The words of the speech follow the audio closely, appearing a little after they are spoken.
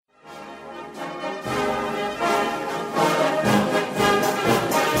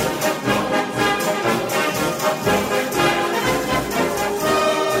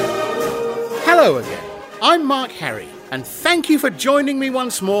Hello again, I'm Mark Harry, and thank you for joining me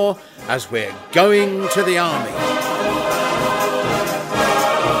once more as we're going to the army.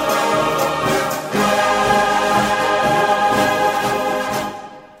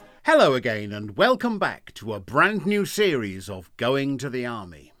 Hello again, and welcome back to a brand new series of Going to the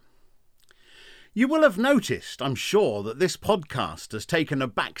Army. You will have noticed, I'm sure, that this podcast has taken a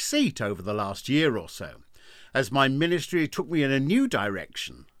back seat over the last year or so, as my ministry took me in a new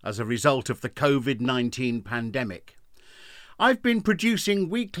direction as a result of the COVID-19 pandemic. I've been producing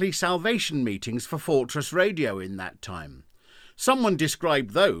weekly salvation meetings for Fortress Radio in that time. Someone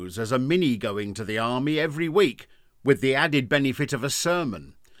described those as a mini going to the army every week, with the added benefit of a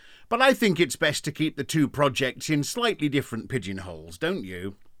sermon. But I think it's best to keep the two projects in slightly different pigeonholes, don't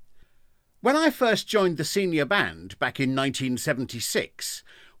you? When I first joined the senior band back in 1976,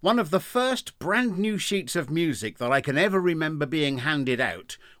 one of the first brand new sheets of music that I can ever remember being handed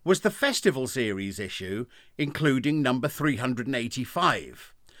out was the Festival Series issue, including number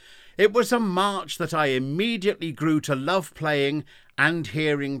 385. It was a march that I immediately grew to love playing and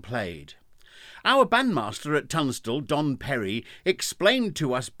hearing played. Our bandmaster at Tunstall, Don Perry, explained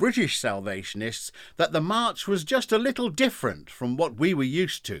to us British Salvationists that the march was just a little different from what we were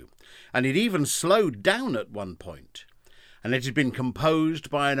used to, and it even slowed down at one point. And it had been composed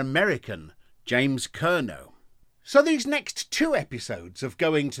by an American, James Curnow. So these next two episodes of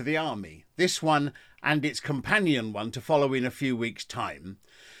Going to the Army, this one and its companion one to follow in a few weeks' time,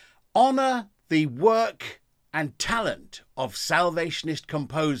 honour the work and talent of Salvationist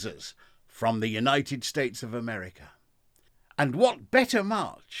composers from the United States of America. And what better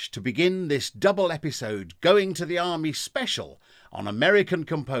march to begin this double episode Going to the Army special on American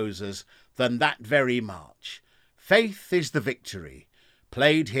composers than that very march, Faith is the Victory,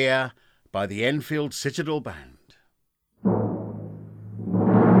 played here by the Enfield Citadel Band.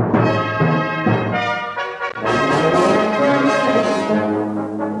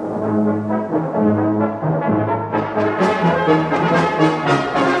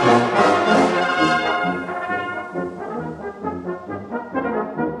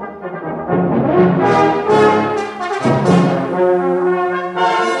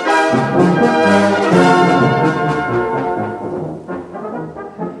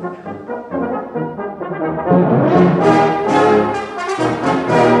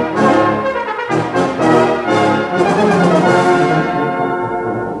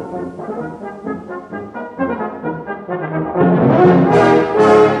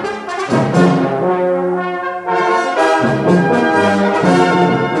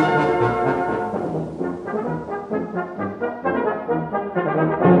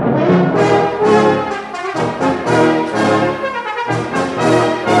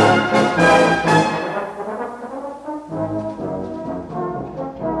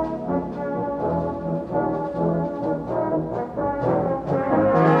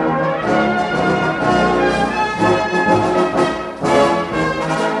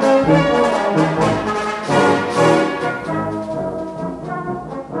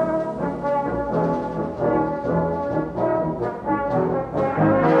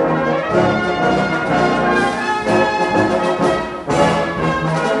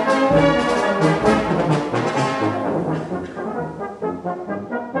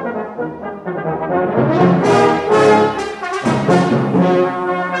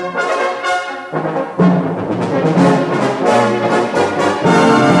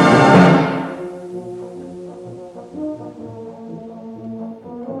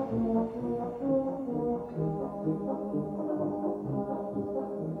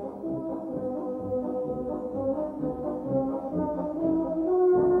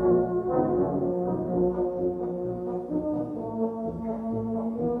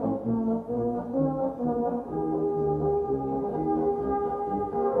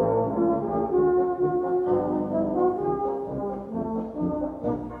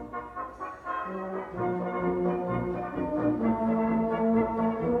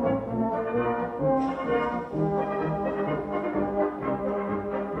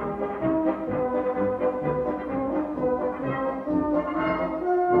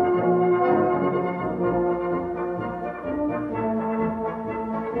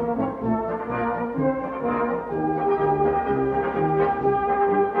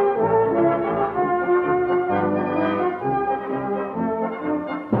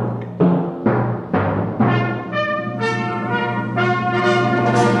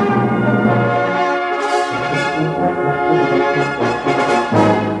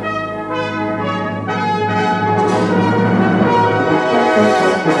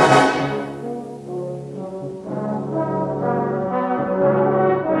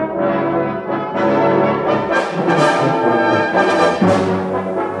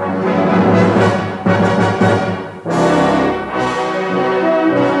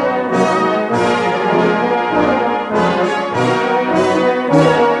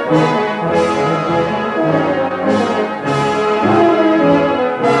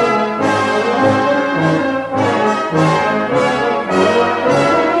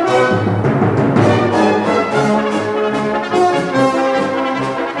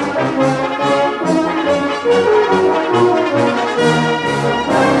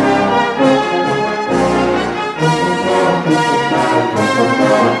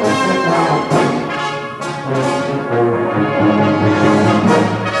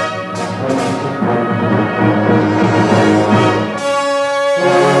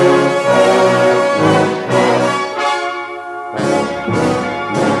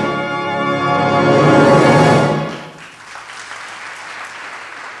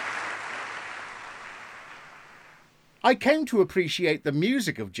 I came to appreciate the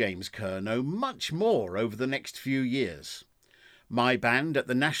music of James Curnow much more over the next few years. My band at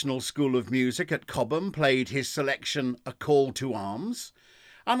the National School of Music at Cobham played his selection A Call to Arms,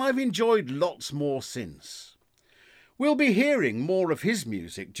 and I've enjoyed lots more since. We'll be hearing more of his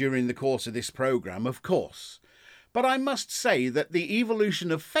music during the course of this programme, of course, but I must say that the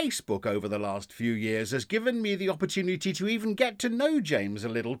evolution of Facebook over the last few years has given me the opportunity to even get to know James a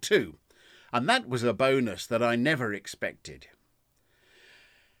little too, and that was a bonus that I never expected.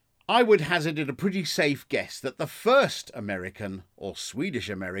 I would hazard it a pretty safe guess that the first American, or Swedish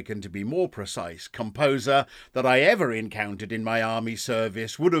American to be more precise, composer that I ever encountered in my army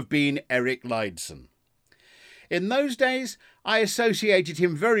service would have been Eric Leidson. In those days, I associated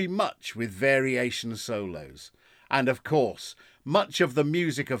him very much with variation solos, and of course, much of the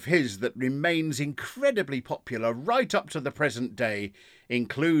music of his that remains incredibly popular right up to the present day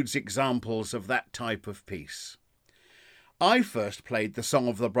includes examples of that type of piece. I first played the Song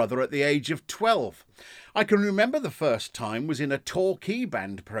of the Brother at the age of 12. I can remember the first time was in a Torquay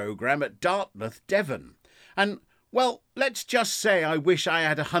band programme at Dartmouth, Devon, and well, let's just say I wish I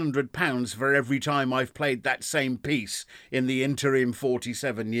had £100 for every time I've played that same piece in the interim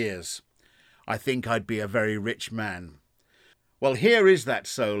 47 years. I think I'd be a very rich man. Well, here is that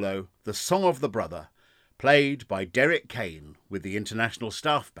solo, The Song of the Brother, played by Derek Kane with the International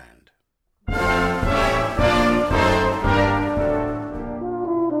Staff Band.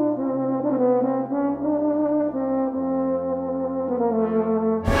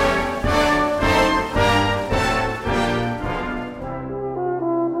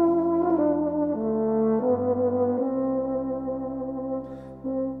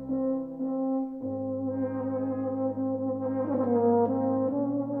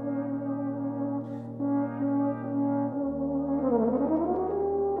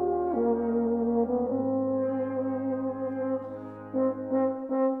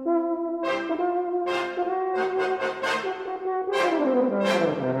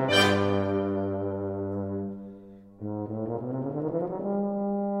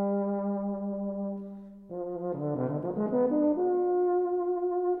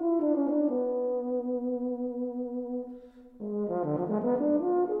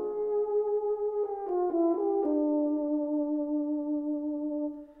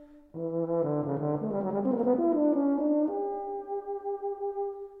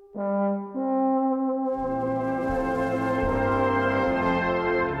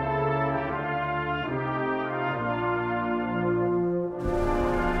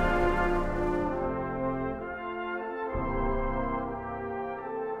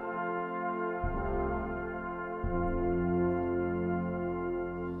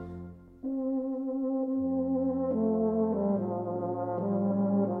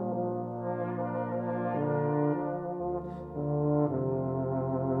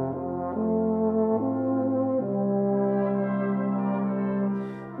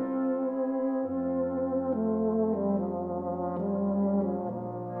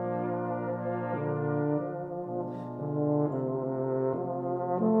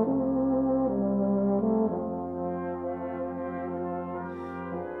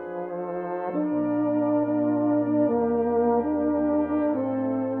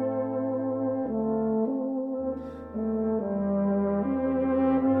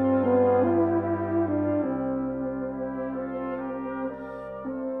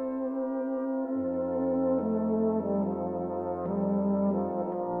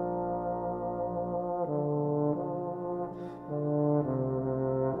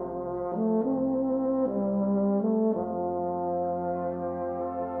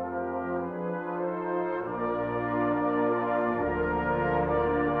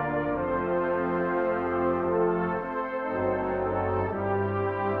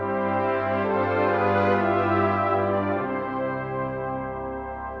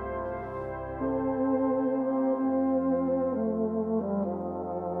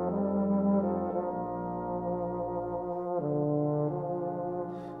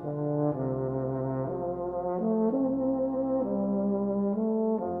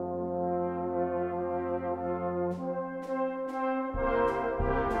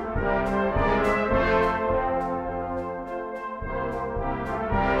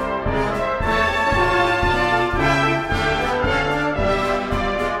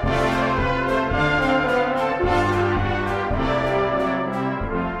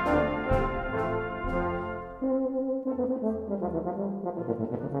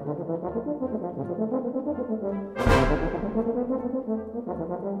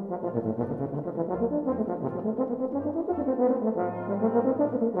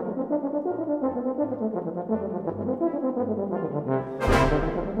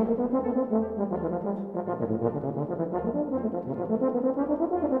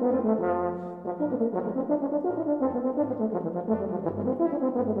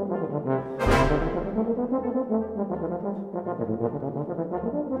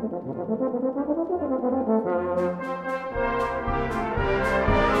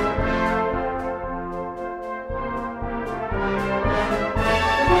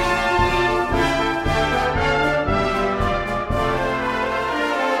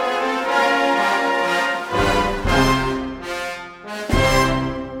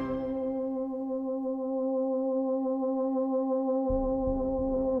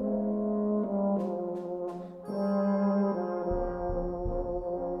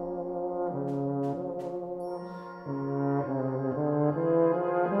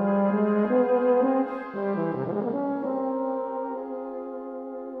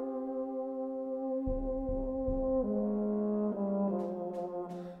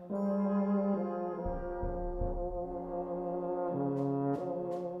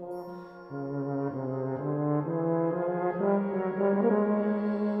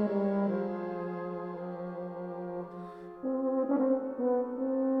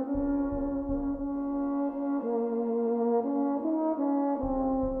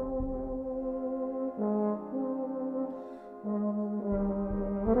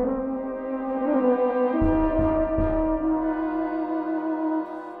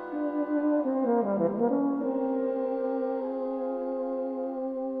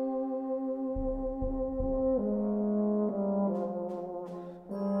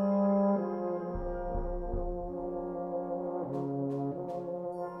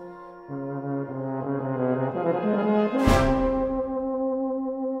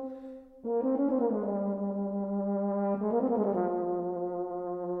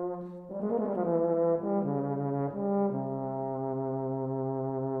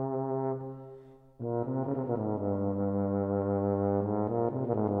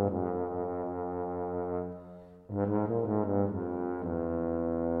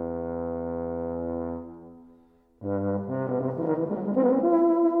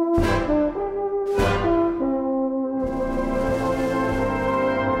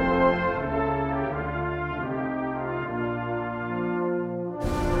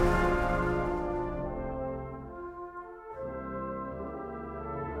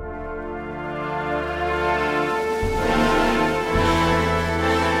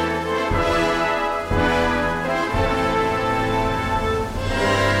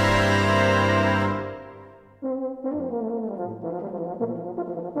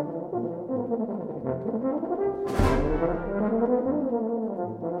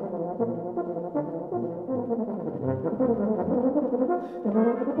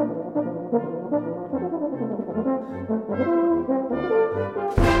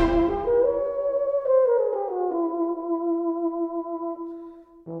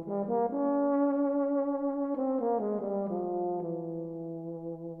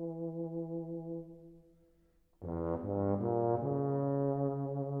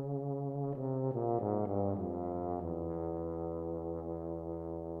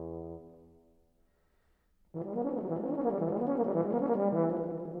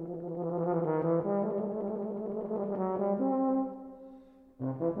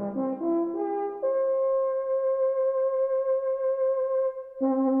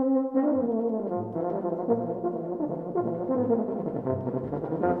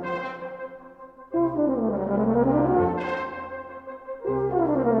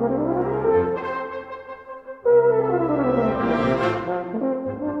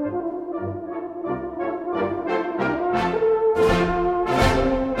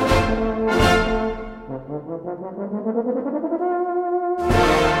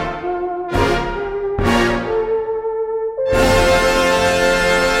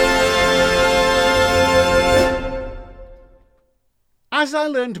 As I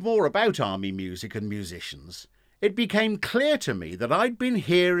learned more about army music and musicians, it became clear to me that I'd been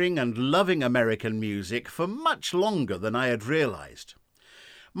hearing and loving American music for much longer than I had realised.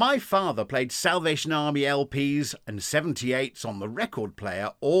 My father played Salvation Army LPs and 78s on the record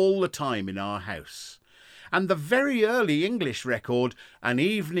player all the time in our house. And the very early English record, An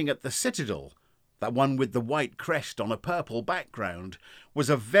Evening at the Citadel, that one with the white crest on a purple background, was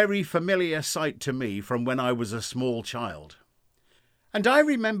a very familiar sight to me from when I was a small child. And I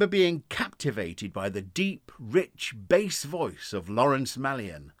remember being captivated by the deep, rich bass voice of Lawrence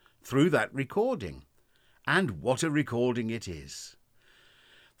Mallion through that recording. And what a recording it is.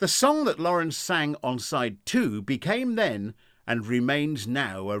 The song that Lawrence sang on side 2 became then, and remains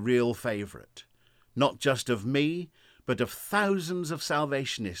now, a real favourite, not just of me, but of thousands of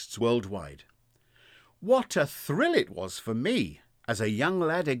Salvationists worldwide. What a thrill it was for me, as a young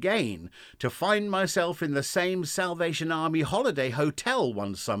lad again, to find myself in the same Salvation Army holiday hotel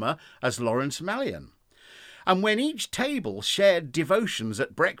one summer as Lawrence Malyon. And when each table shared devotions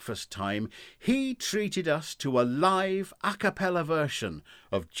at breakfast time, he treated us to a live a cappella version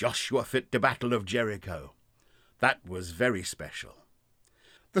of Joshua Fit to Battle of Jericho. That was very special.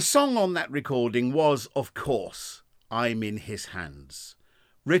 The song on that recording was, of course, I'm in His Hands,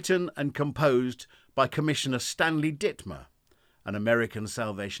 written and composed by Commissioner Stanley Dittmer, an American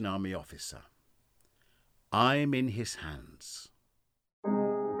Salvation Army officer. I'm in His Hands.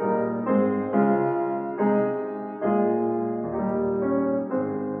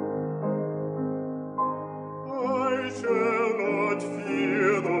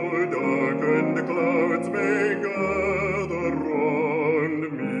 Clouds may gather round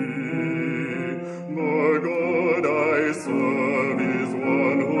me. The God I serve is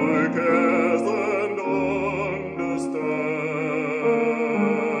one who cares and understands.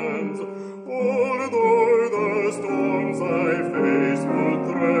 Although the storms I face will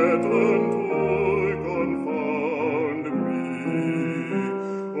threaten to confound me,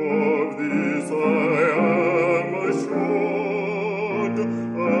 of this I am assured.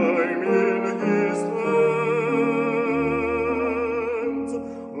 I'm in His hands.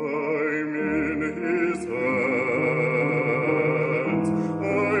 I'm in His hands.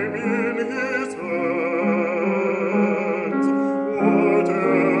 I'm in His hands.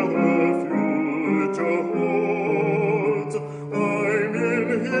 Whatever the future holds, I'm in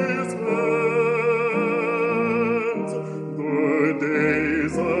His hands. The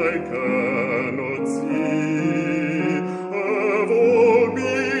days I cannot see have all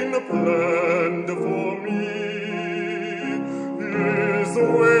been planned for me. His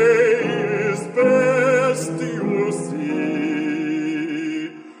way is best, you see.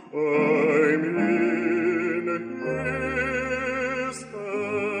 I'm in His hands.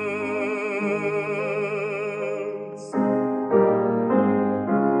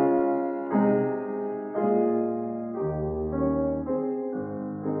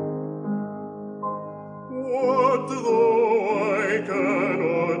 What though I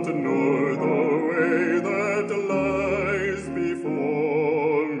cannot know the way that lies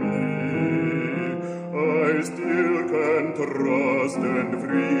before me, I still can trust and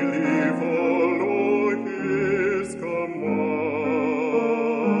freely follow His commands.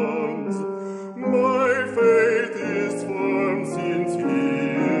 My faith is firm since He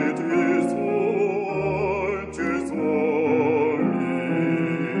it is who watches o'er me.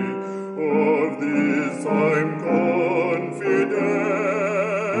 Of this I'm confident,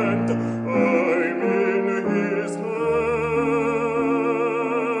 I'm in His hands.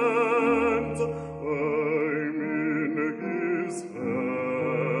 I'm in His hands.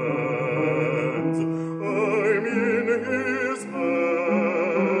 I'm in His hands.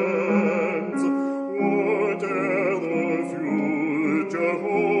 Whatever the future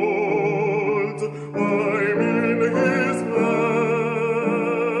holds, I'm in His hands.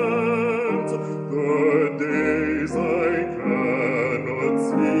 The days I cannot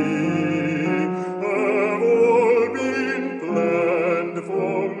see have all been planned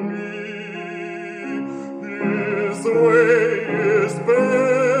for me. His way is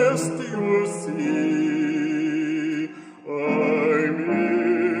best, you see. I'm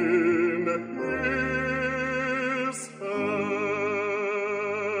in His hands.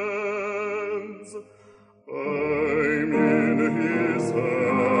 I'm in His hands. I'm in His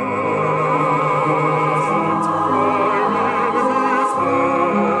hands.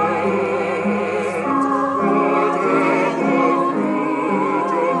 Whatever the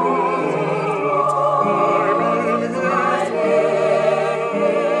future holds, I'm in His hands.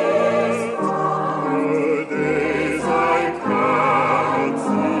 The days I cannot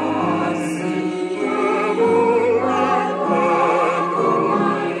see have all been planned for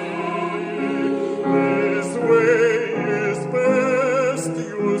me. His way is best,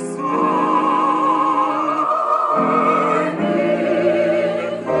 you see. I'm in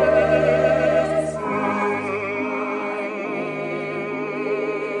His hands.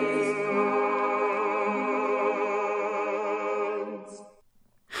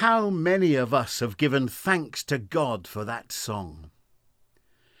 How many of us have given thanks to God for that song?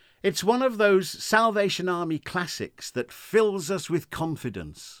 It's one of those Salvation Army classics that fills us with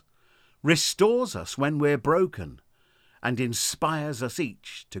confidence, restores us when we're broken, and inspires us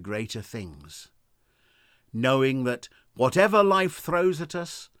each to greater things. Knowing that whatever life throws at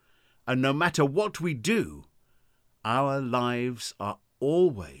us, and no matter what we do, our lives are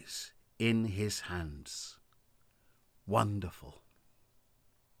always in His hands. Wonderful.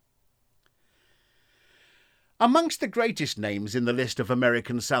 Amongst the greatest names in the list of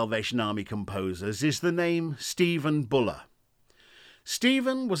American Salvation Army composers is the name Stephen Buller.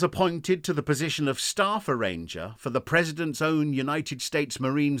 Stephen was appointed to the position of staff arranger for the President's own United States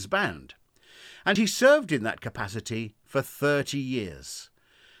Marines Band, and he served in that capacity for 30 years,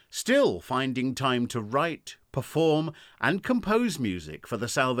 still finding time to write, perform and compose music for the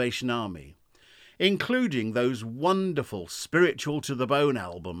Salvation Army, including those wonderful Spiritual to the Bone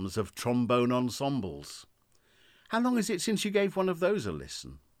albums of trombone ensembles. How long is it since you gave one of those a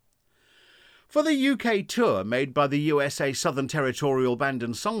listen? For the UK tour made by the USA Southern Territorial Band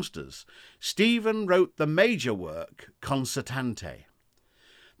and Songsters, Stephen wrote the major work Concertante,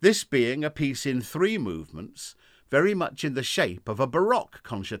 this being a piece in 3 movements, very much in the shape of a Baroque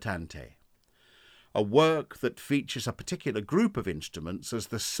concertante, a work that features a particular group of instruments as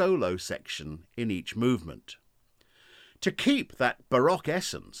the solo section in each movement. To keep that Baroque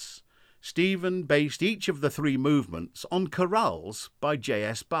essence, Stephen based each of the 3 movements on chorales by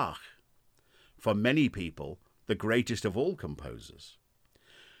J.S. Bach, for many people the greatest of all composers.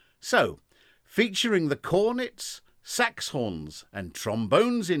 So, featuring the cornets, sax horns and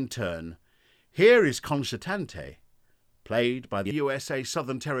trombones in turn, here is Concertante, played by the USA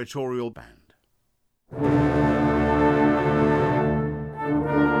Southern Territorial Band.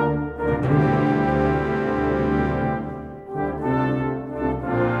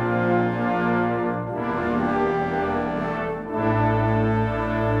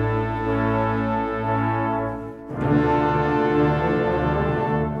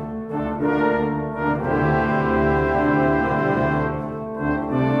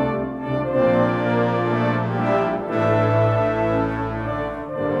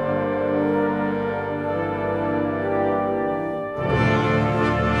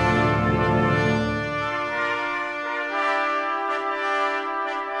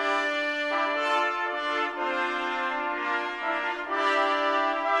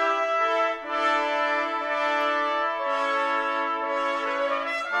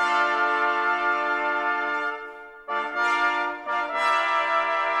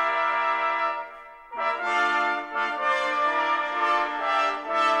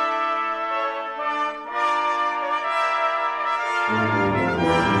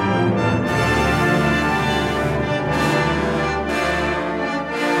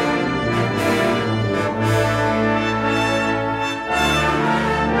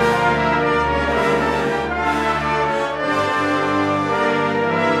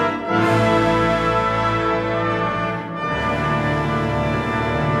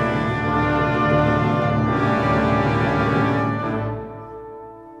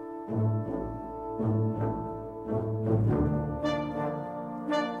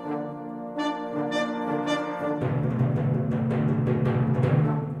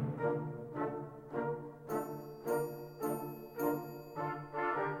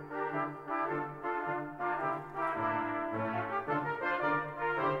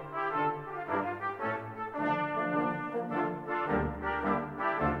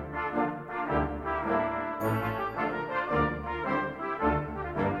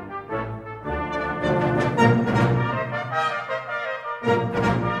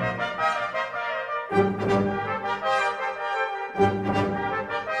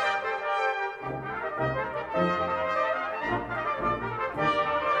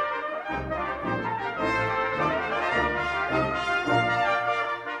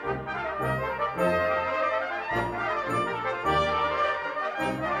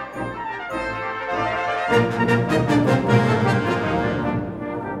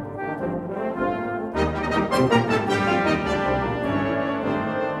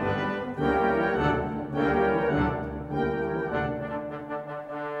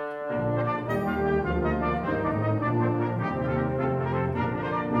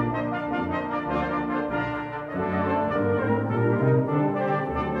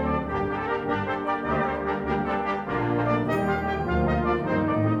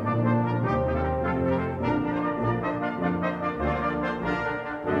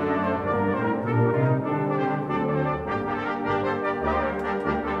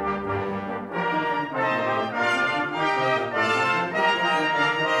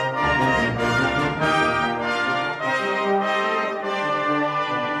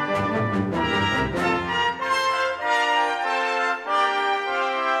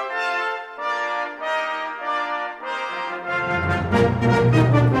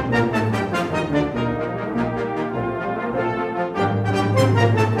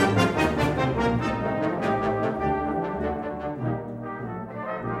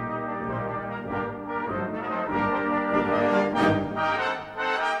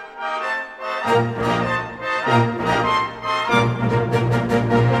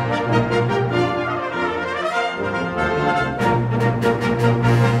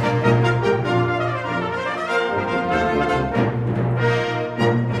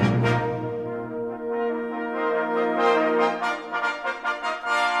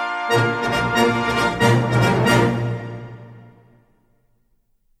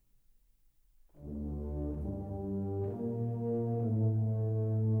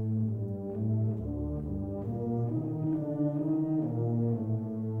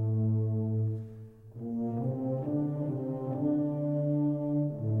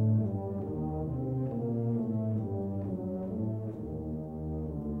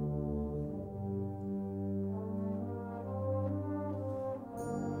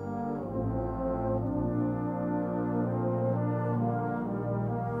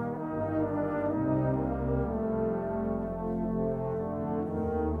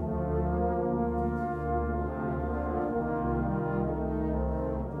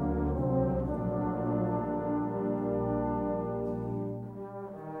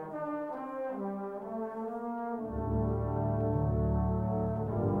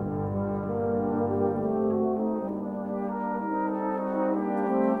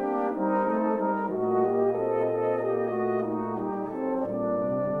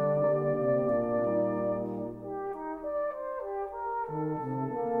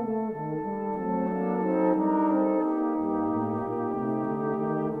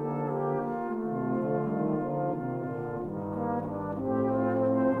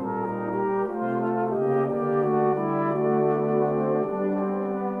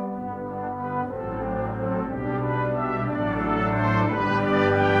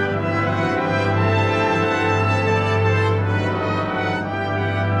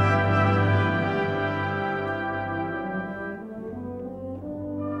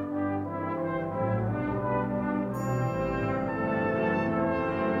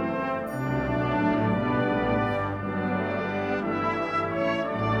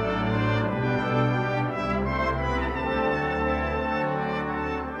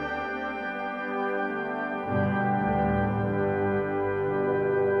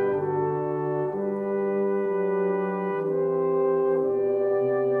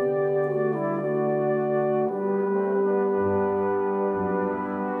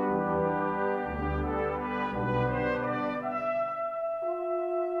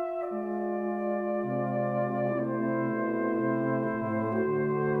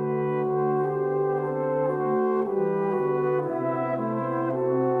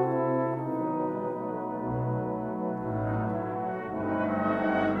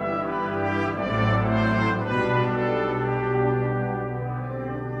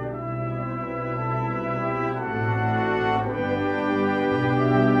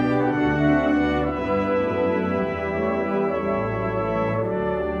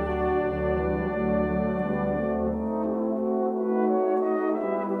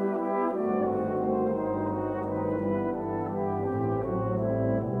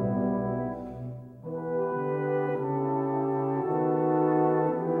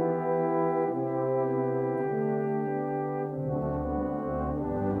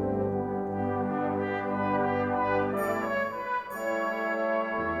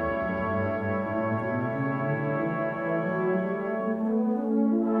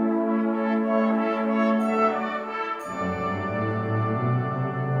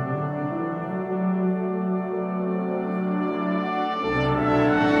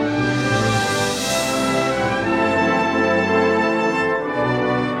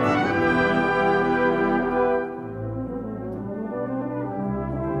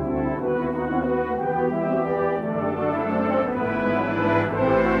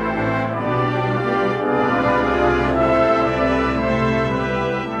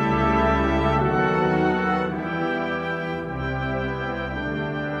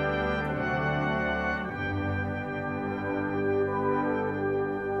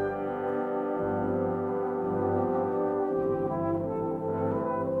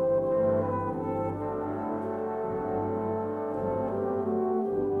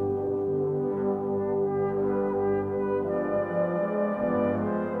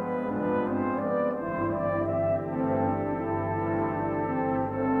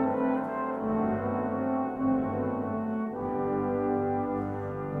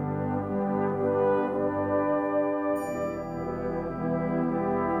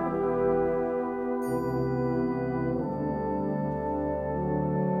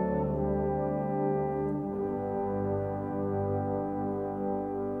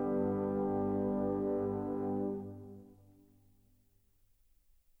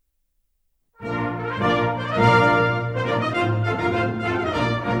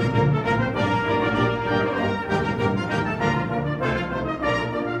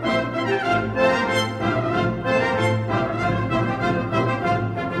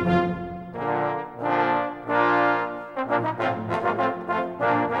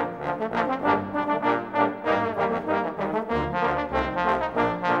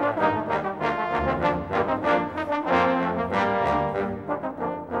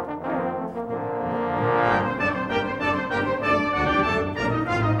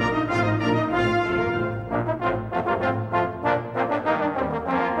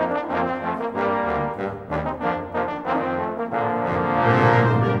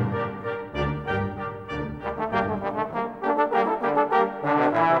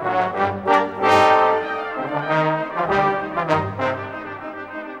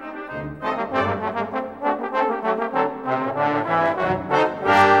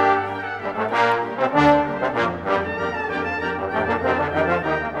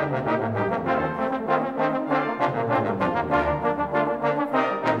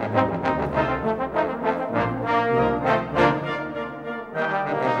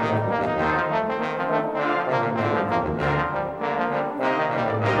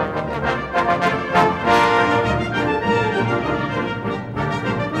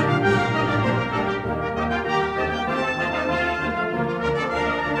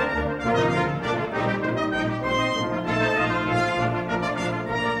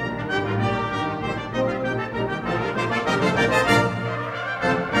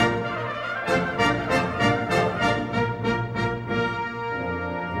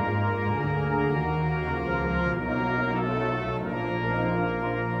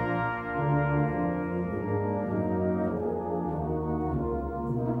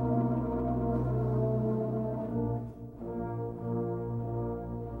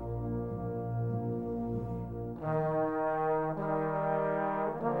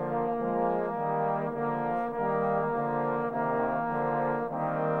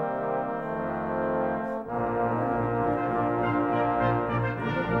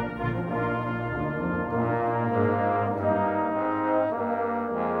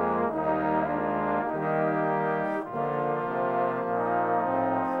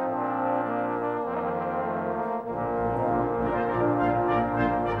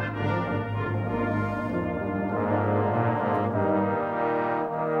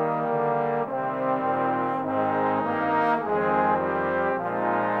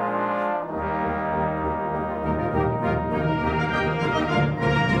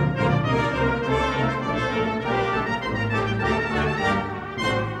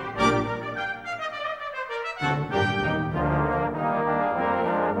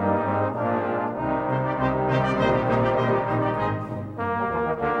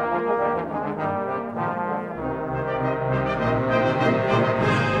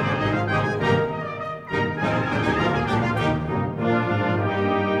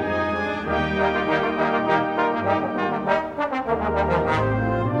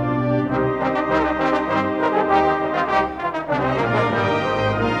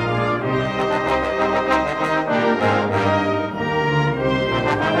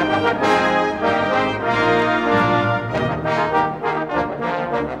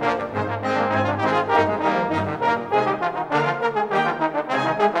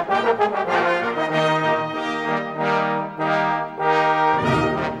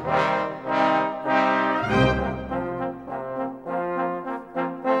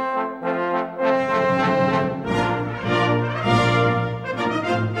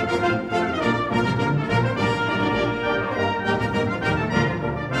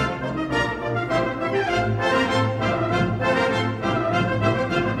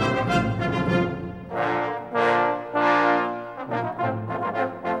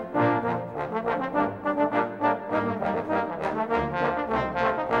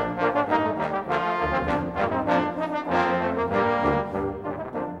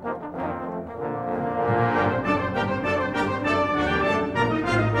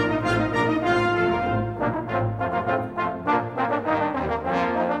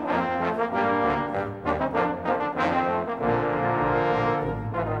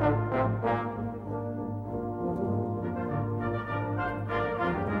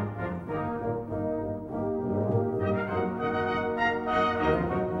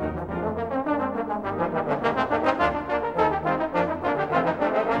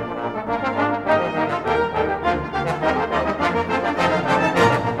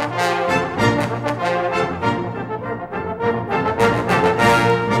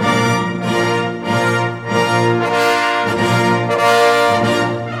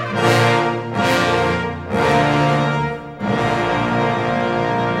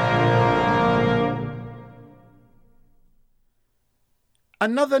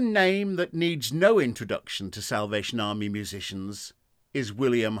 Another name that needs no introduction to Salvation Army musicians is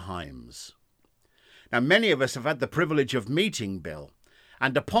William Himes. Now, many of us have had the privilege of meeting Bill,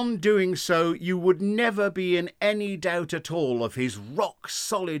 and upon doing so, you would never be in any doubt at all of his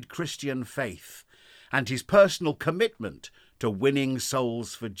rock-solid Christian faith and his personal commitment to winning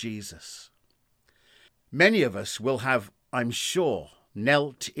souls for Jesus. Many of us will have, I'm sure,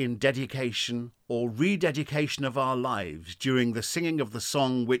 knelt in dedication or rededication of our lives during the singing of the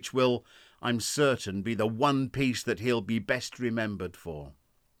song which will, I'm certain, be the one piece that he'll be best remembered for.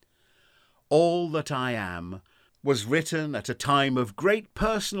 All That I Am was written at a time of great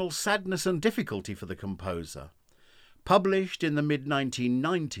personal sadness and difficulty for the composer, published in the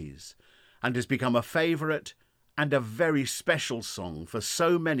mid-1990s, and has become a favourite and a very special song for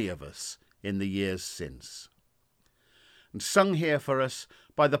so many of us in the years since. And sung here for us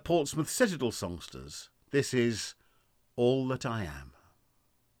by the Portsmouth Citadel songsters, this is All That I Am.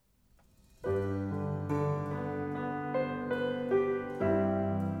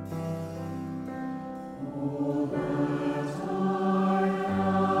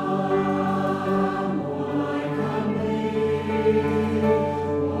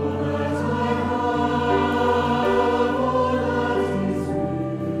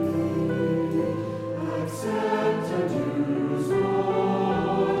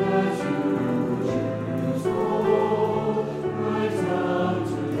 Right down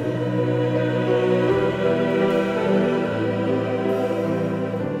to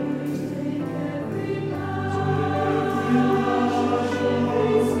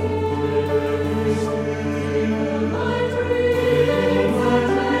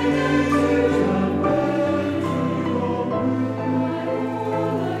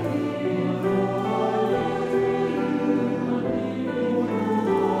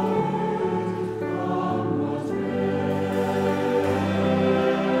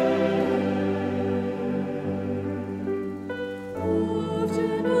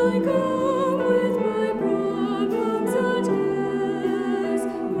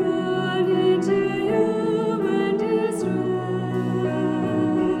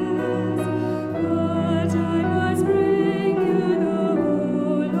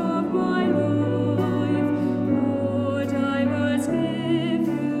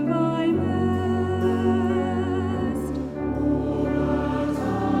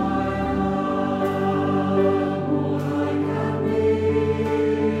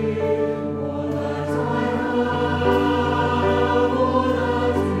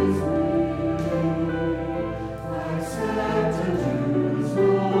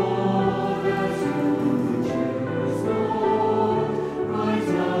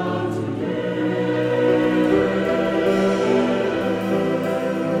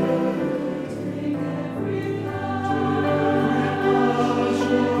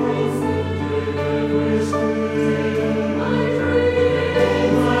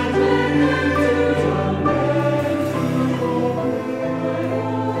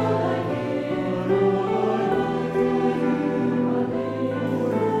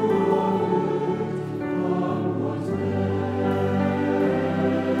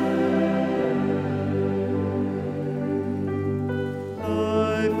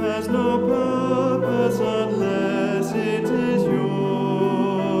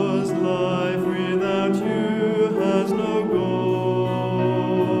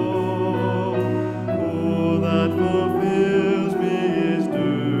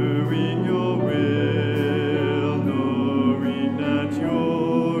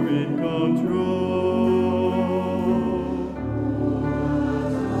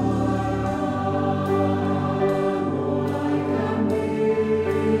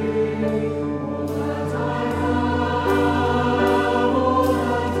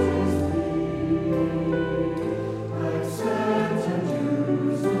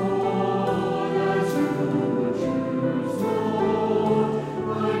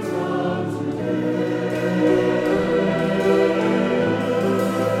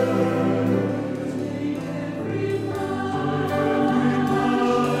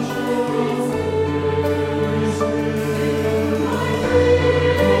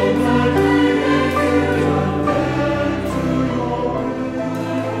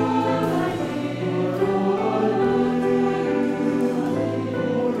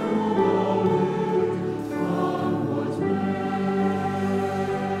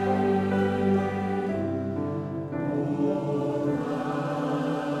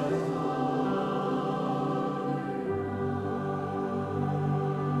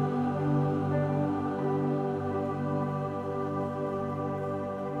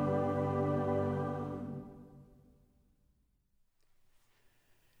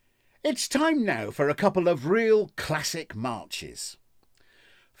It's time now for a couple of real classic marches.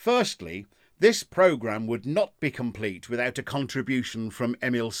 Firstly, this programme would not be complete without a contribution from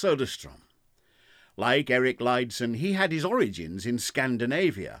Emil Söderström. Like Eric Leidson, he had his origins in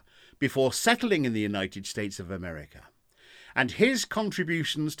Scandinavia before settling in the United States of America, and his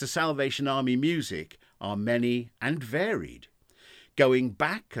contributions to Salvation Army music are many and varied, going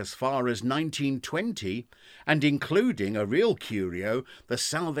back as far as 1920 and including a real curio, the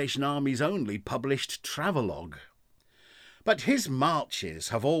Salvation Army's only published travelogue. But his marches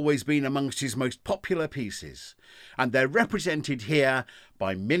have always been amongst his most popular pieces, and they're represented here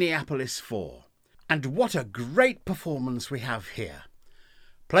by Minneapolis 4. And what a great performance we have here,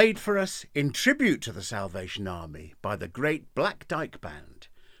 played for us in tribute to the Salvation Army by the great Black Dyke Band.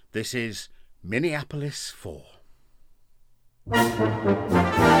 This is Minneapolis 4.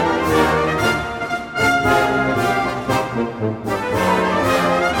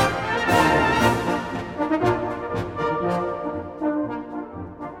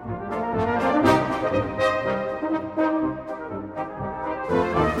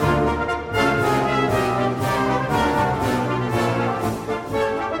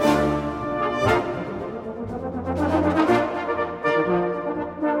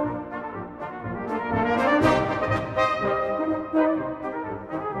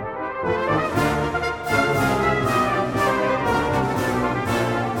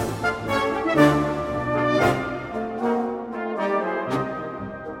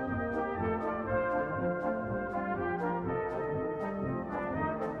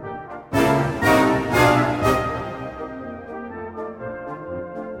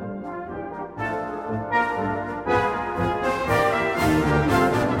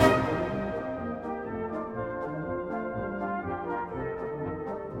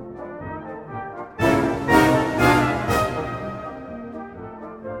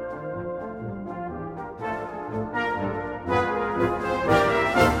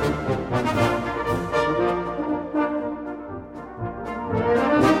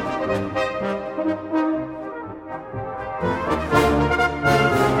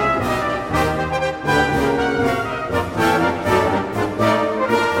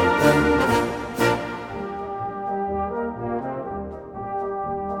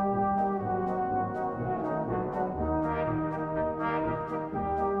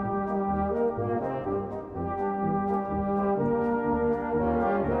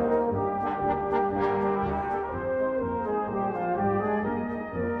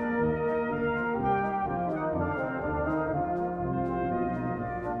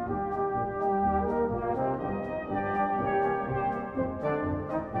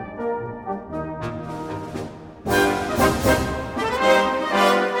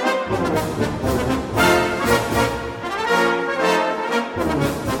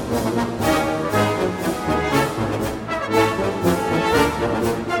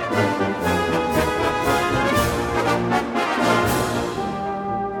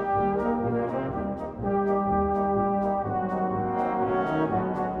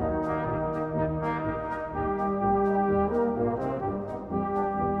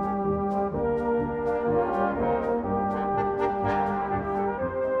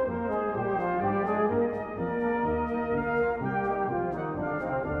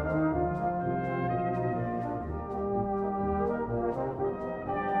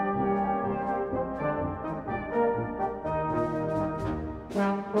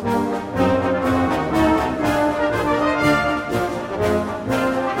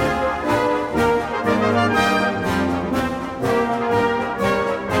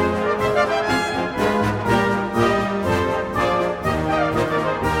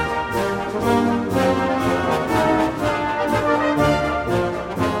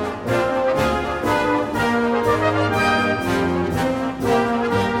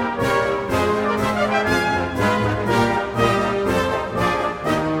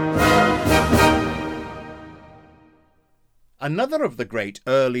 Another of the great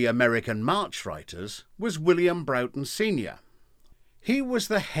early American march writers was William Broughton Sr. He was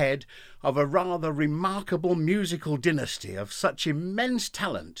the head of a rather remarkable musical dynasty of such immense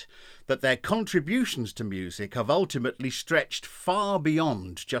talent that their contributions to music have ultimately stretched far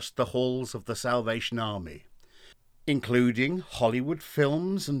beyond just the halls of the Salvation Army, including Hollywood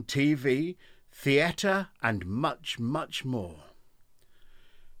films and TV, theatre and much, much more.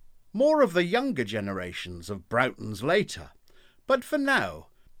 More of the younger generations of Broughtons later, but for now,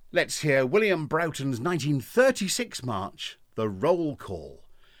 let's hear William Broughton's 1936 march, The Roll Call,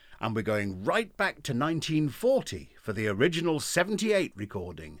 and we're going right back to 1940 for the original 78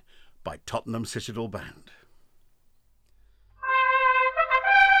 recording by Tottenham Citadel Band.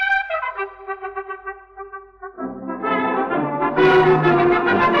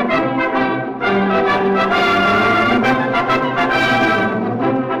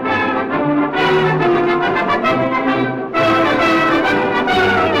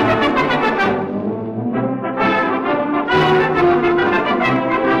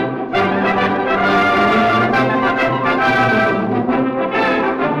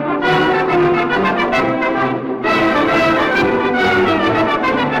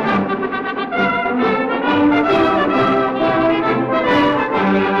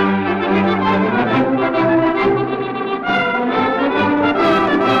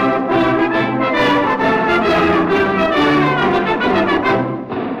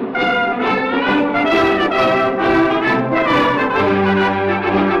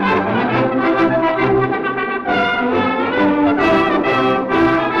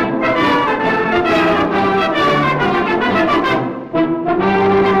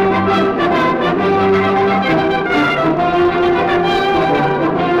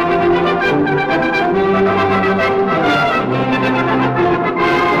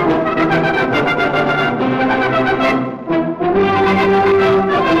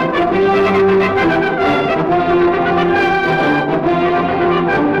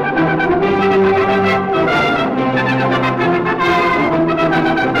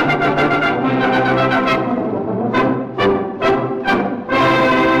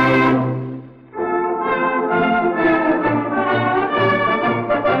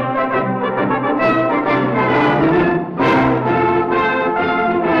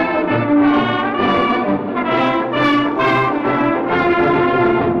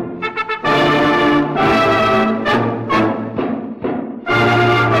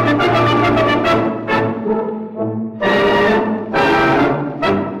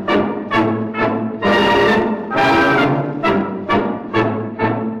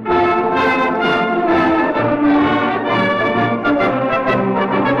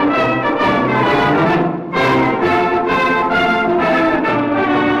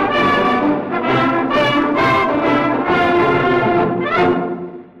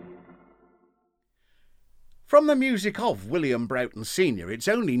 From the music of William Broughton Sr., it's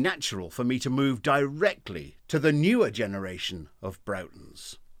only natural for me to move directly to the newer generation of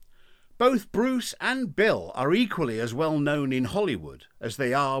Broughtons. Both Bruce and Bill are equally as well known in Hollywood as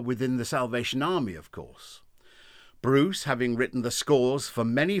they are within the Salvation Army, of course. Bruce having written the scores for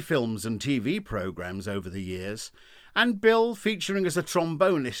many films and TV programmes over the years, and Bill featuring as a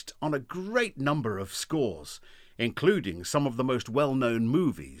trombonist on a great number of scores, including some of the most well-known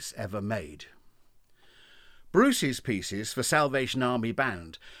movies ever made. Bruce's pieces for Salvation Army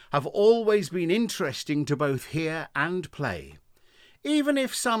Band have always been interesting to both hear and play, even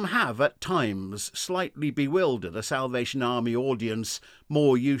if some have at times slightly bewildered a Salvation Army audience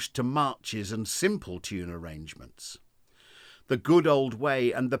more used to marches and simple tune arrangements. The Good Old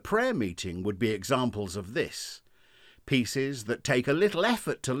Way and the Prayer Meeting would be examples of this, pieces that take a little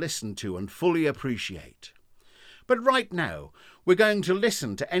effort to listen to and fully appreciate. But right now, we're going to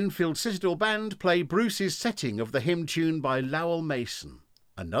listen to Enfield Citadel Band play Bruce's setting of the hymn tune by Lowell Mason,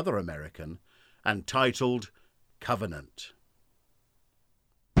 another American, and titled Covenant.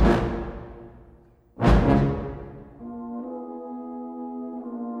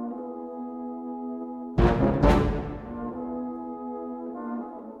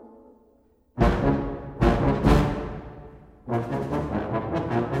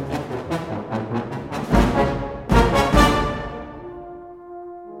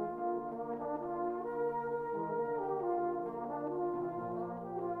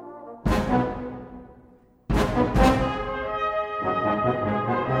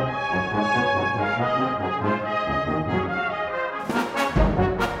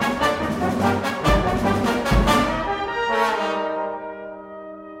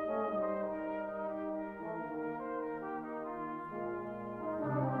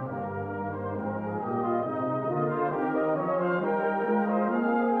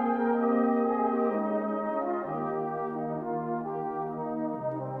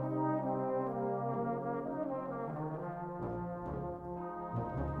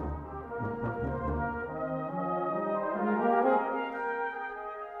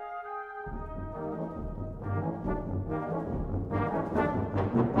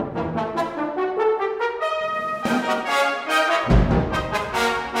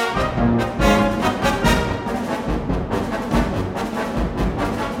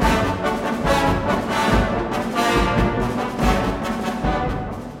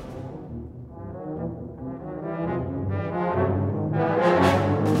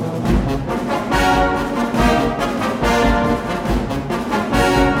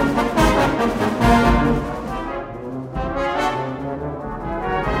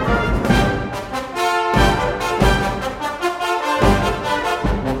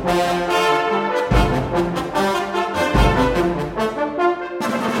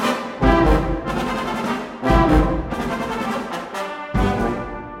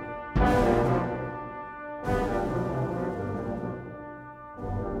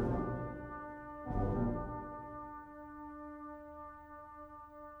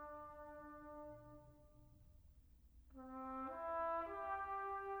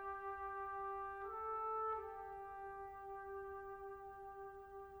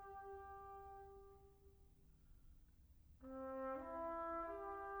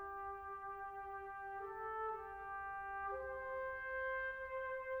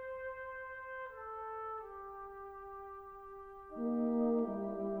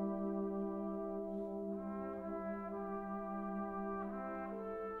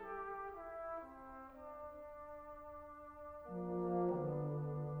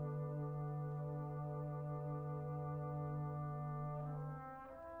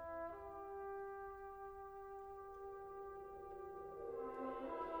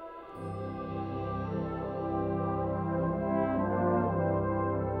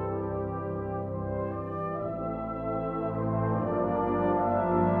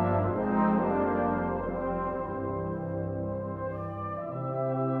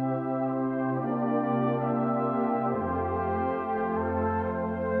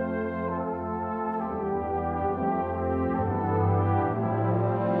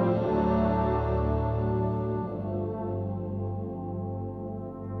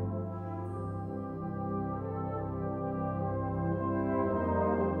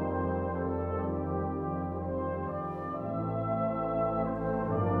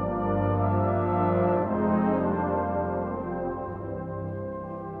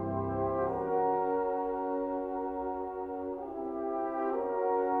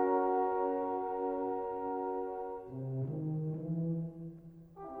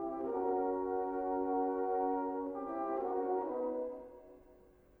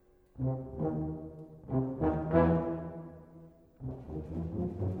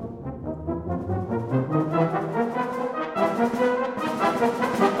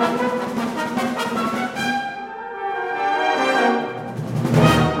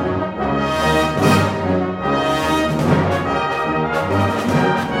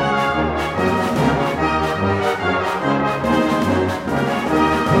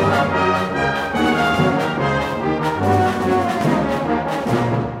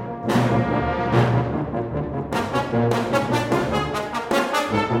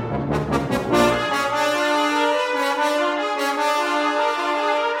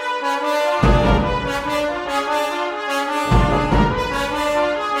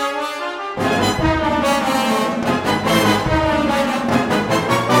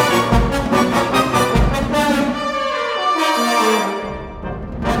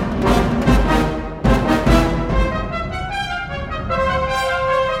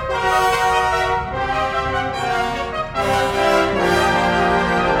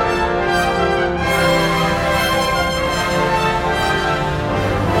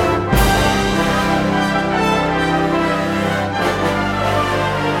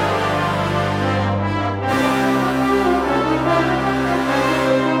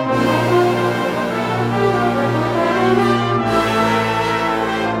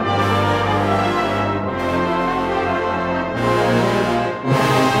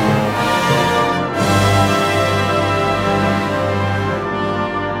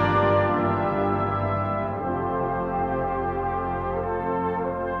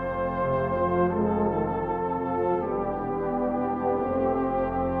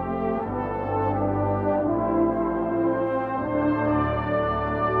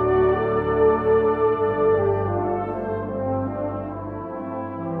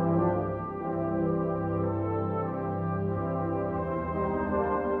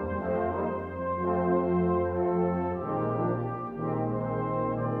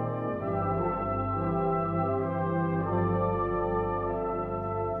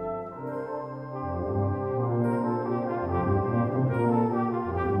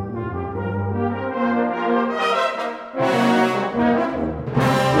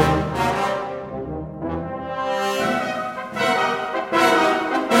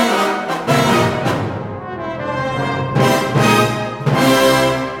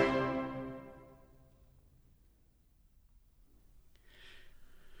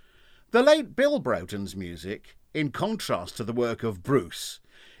 The late Bill Broughton's music, in contrast to the work of Bruce,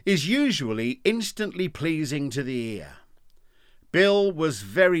 is usually instantly pleasing to the ear. Bill was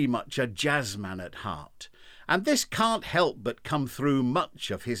very much a jazzman at heart, and this can't help but come through much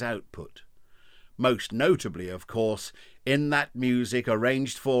of his output. Most notably, of course, in that music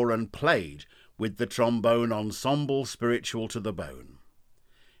arranged for and played with the trombone ensemble Spiritual to the Bone,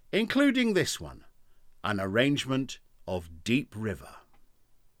 including this one, an arrangement of Deep River.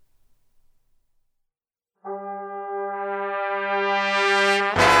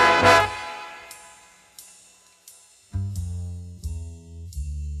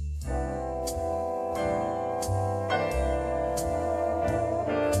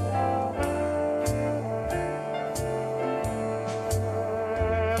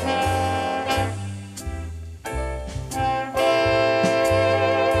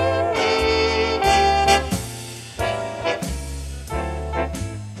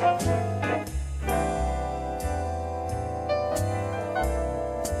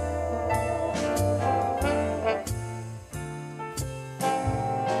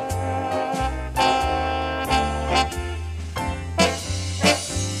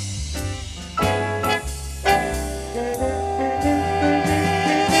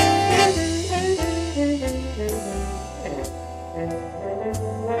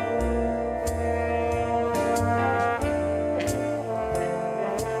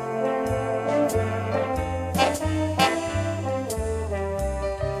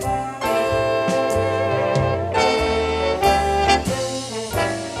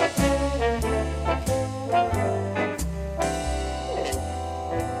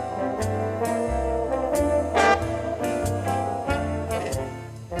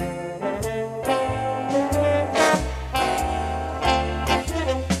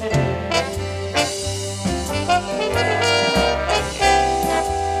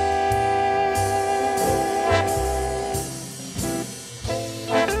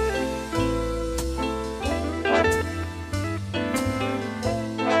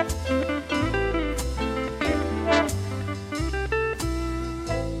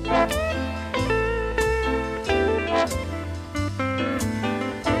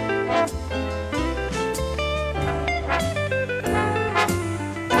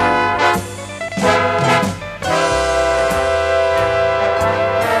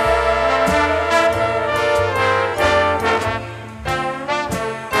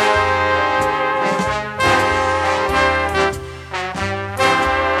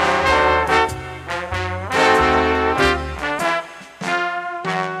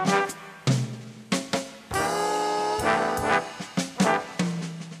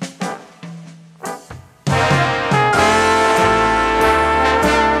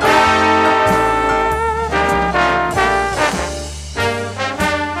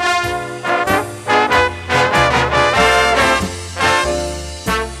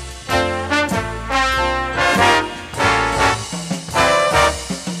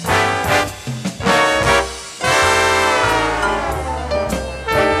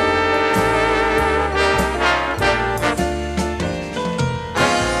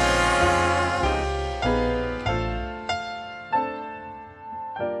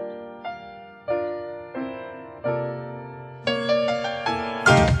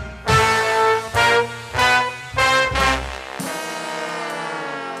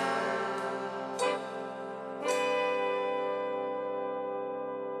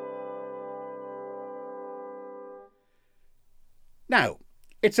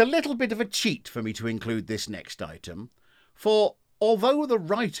 It's a little bit of a cheat for me to include this next item, for although the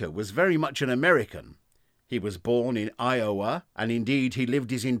writer was very much an American, he was born in Iowa, and indeed he lived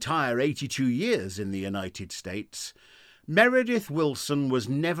his entire 82 years in the United States, Meredith Willson was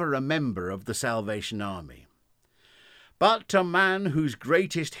never a member of the Salvation Army. But a man whose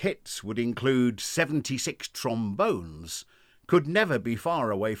greatest hits would include 76 trombones could never be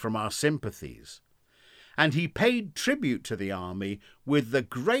far away from our sympathies. And he paid tribute to the army with the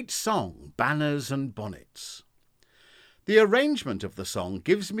great song Banners and Bonnets. The arrangement of the song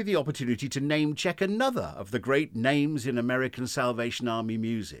gives me the opportunity to name-check another of the great names in American Salvation Army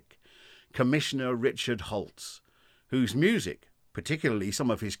music, Commissioner Richard Holtz, whose music, particularly some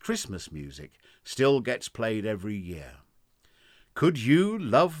of his Christmas music, still gets played every year. Could you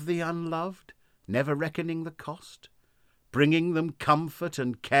love the unloved, never reckoning the cost, bringing them comfort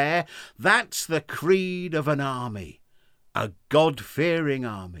and care? That's the creed of an army, a God-fearing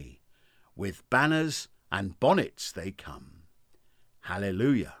army. With banners and bonnets they come.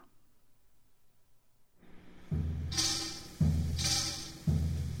 Hallelujah.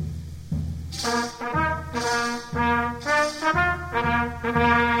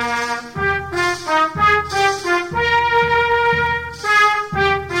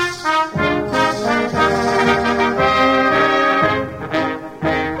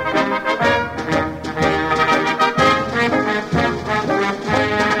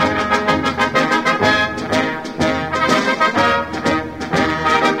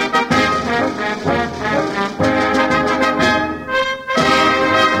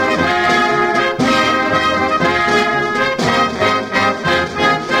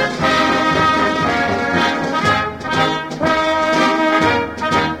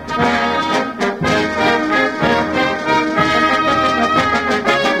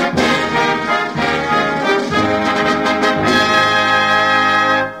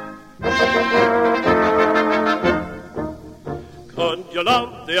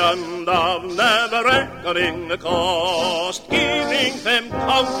 The cost, giving them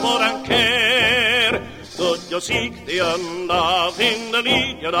comfort and care. Could you seek the unloved in the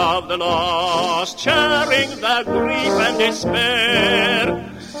legion of the lost, sharing their grief and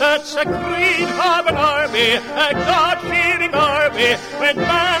despair? That's a creed of an army, a God-fearing army, when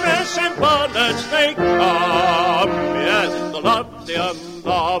banners and bonnets they come. Yes, the love, the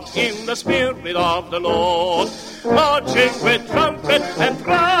unloved in the spirit of the Lord, marching with trumpet and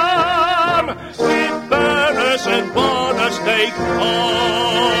drum, with banners and bonnets they come.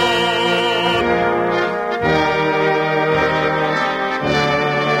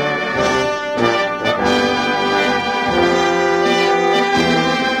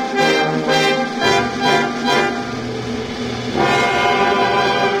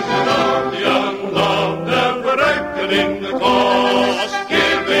 In the cause,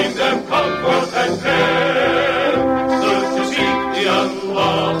 giving them comfort and care. Could you seek the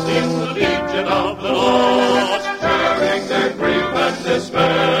unlost in the legion of the lost, sharing their grief and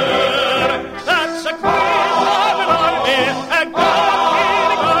despair? That's a call of an army, a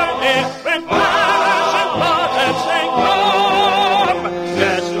God-fearing army, when banners and bonnets they come.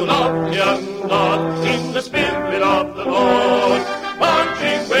 Yes, who love the unlost in the spirit of the Lord,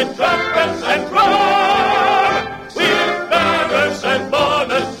 marching with trumpets and drums. And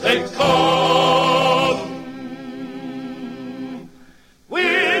bonnets they come,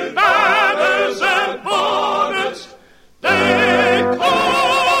 with banners and bonnets they come.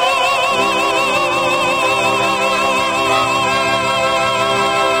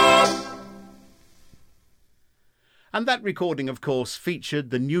 And that recording, of course,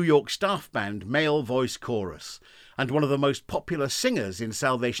 featured the New York staff band Male Voice Chorus, and one of the most popular singers in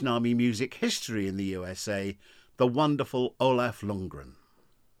Salvation Army music history in the USA, the wonderful Olaf Lundgren.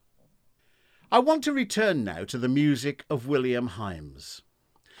 I want to return now to the music of William Himes.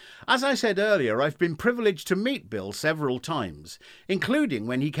 As I said earlier, I've been privileged to meet Bill several times, including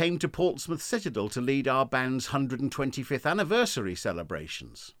when he came to Portsmouth Citadel to lead our band's 125th anniversary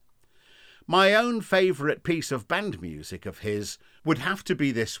celebrations. My own favourite piece of band music of his would have to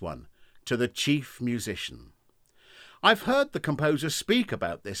be this one, To the Chief Musician. I've heard the composer speak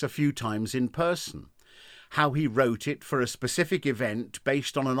about this a few times in person, how he wrote it for a specific event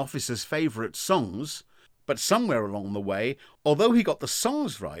based on an officer's favourite songs, but somewhere along the way, although he got the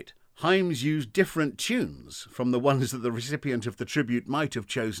songs right, Himes used different tunes from the ones that the recipient of the tribute might have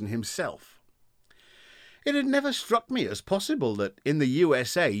chosen himself. It had never struck me as possible that in the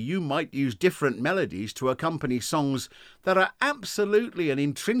USA you might use different melodies to accompany songs that are absolutely and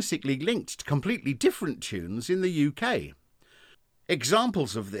intrinsically linked to completely different tunes in the UK.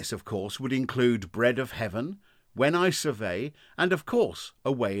 Examples of this, of course, would include Bread of Heaven, When I Survey, and of course,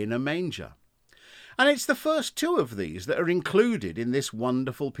 Away in a Manger. And it's the first two of these that are included in this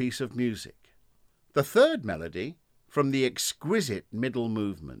wonderful piece of music. The third melody, from the exquisite middle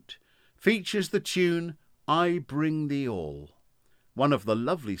movement, features the tune I Bring Thee All, one of the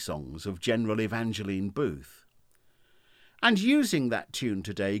lovely songs of General Evangeline Booth. And using that tune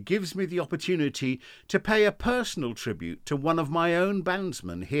today gives me the opportunity to pay a personal tribute to one of my own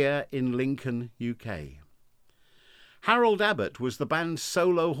bandsmen here in Lincoln, UK. Harold Abbott was the band's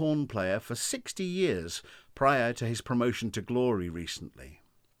solo horn player for 60 years prior to his promotion to glory recently.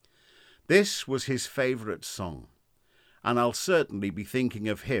 This was his favourite song, and I'll certainly be thinking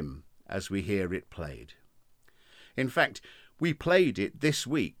of him as we hear it played. In fact, we played it this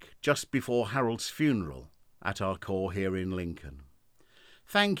week just before Harold's funeral at our corps here in Lincoln.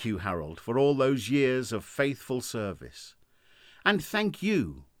 Thank you, Harold, for all those years of faithful service. And thank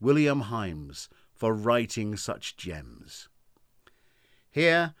you, William Himes, for writing such gems.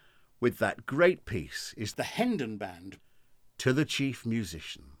 Here, with that great piece, is the Hendon Band, To the Chief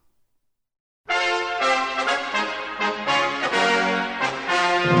Musician.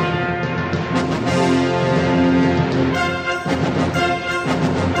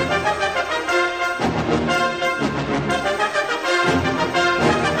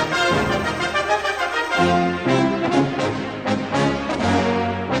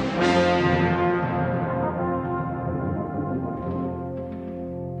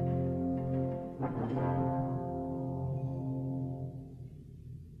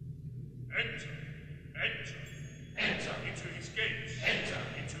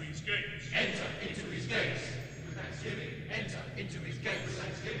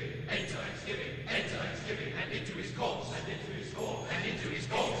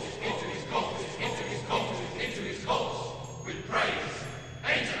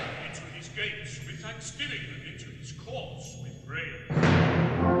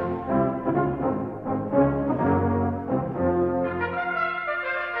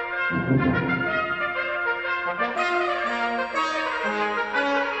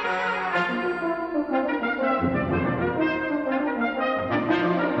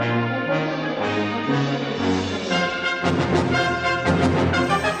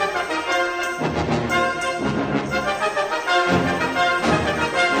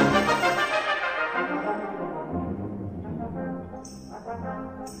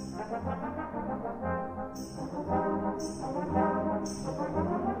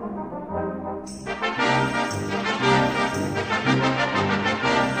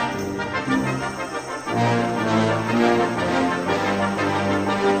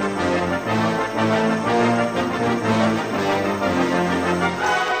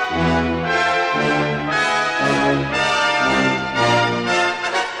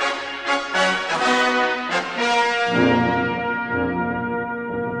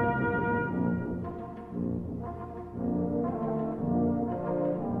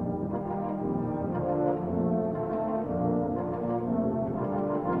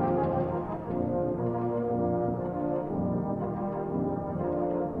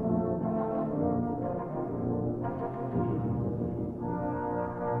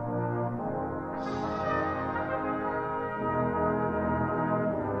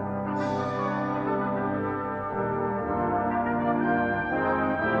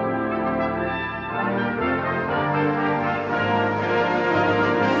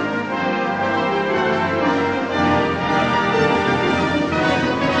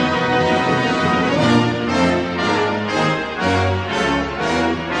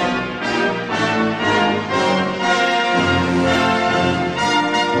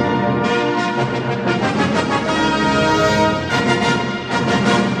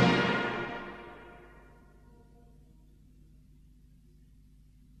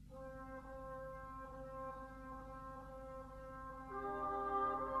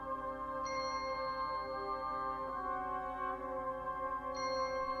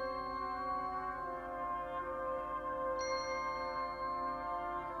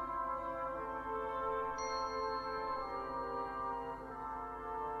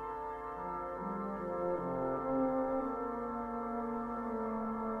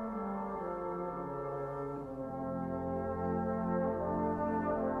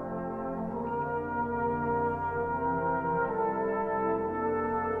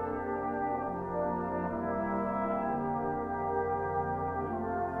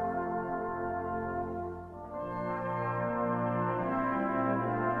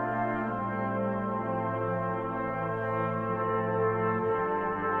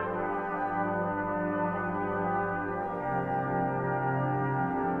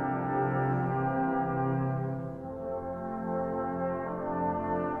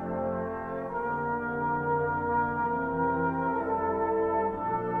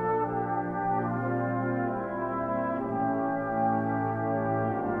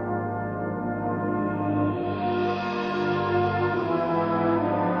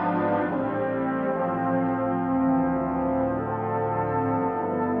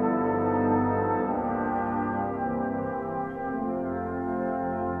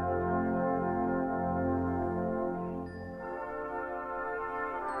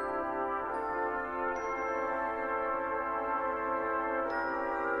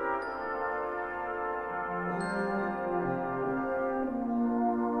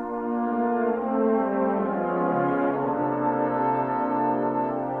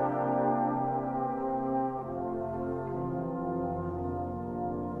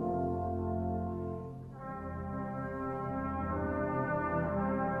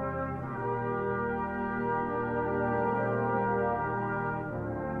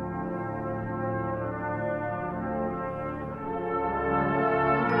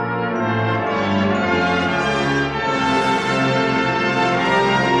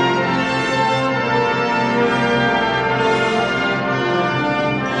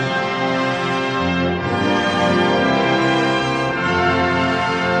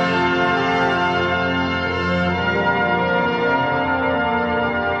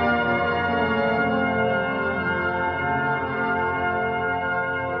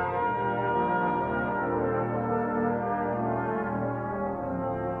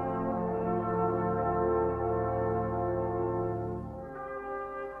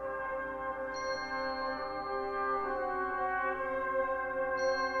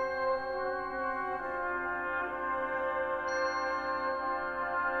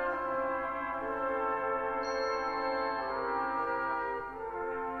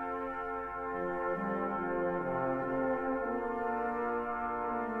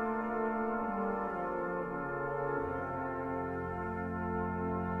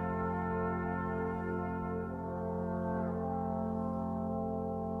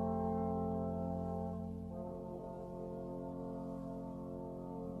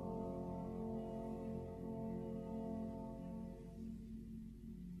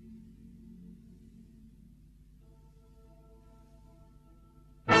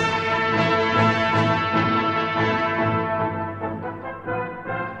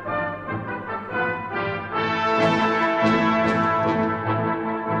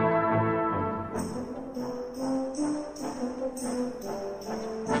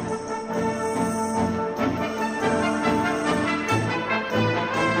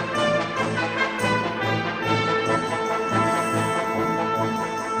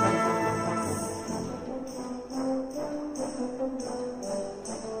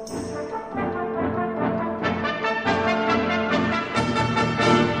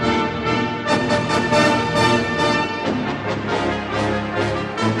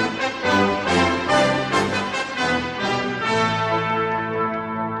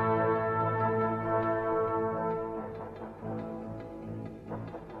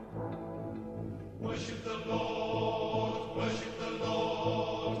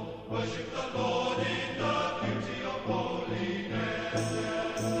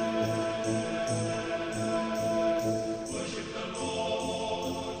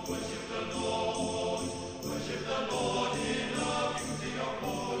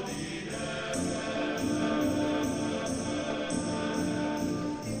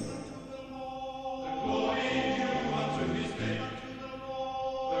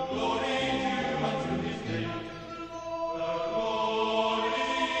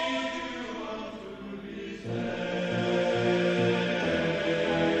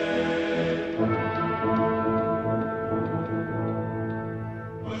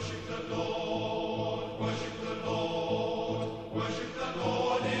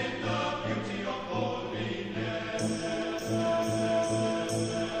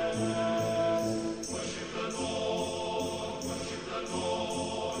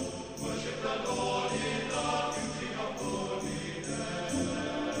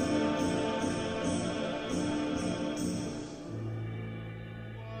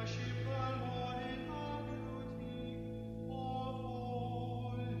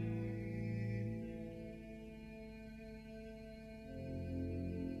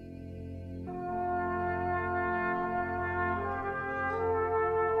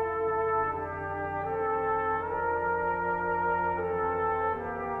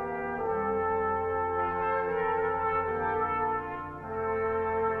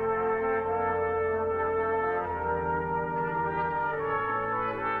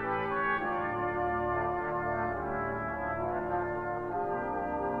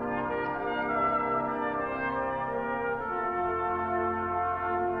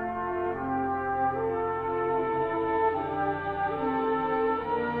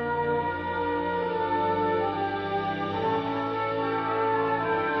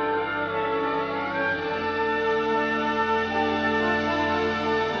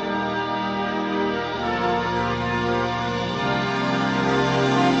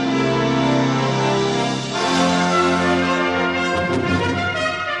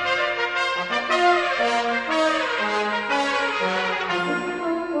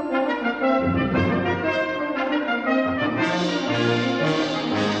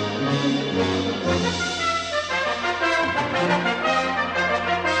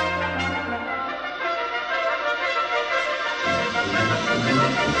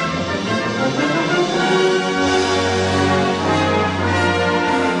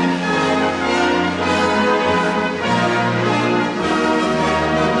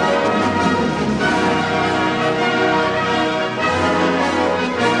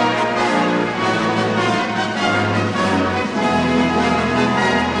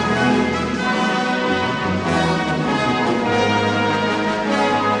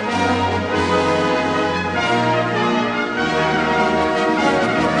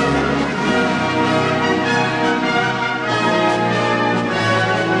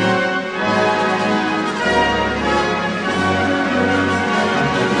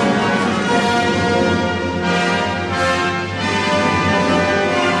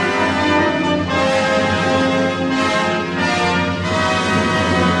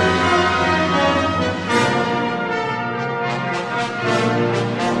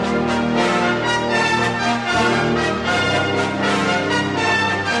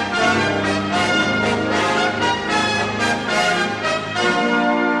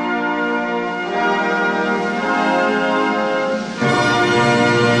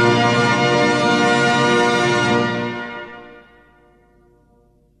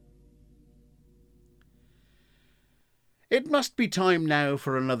 must be time now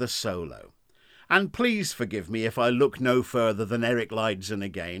for another solo, and please forgive me if I look no further than Eric Lydson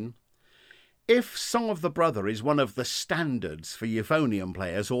again. If Song of the Brother is one of the standards for euphonium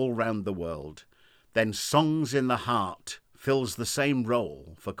players all round the world, then Songs in the Heart fills the same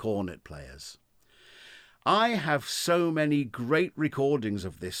role for cornet players. I have so many great recordings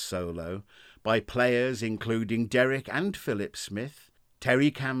of this solo by players including Derek and Philip Smith,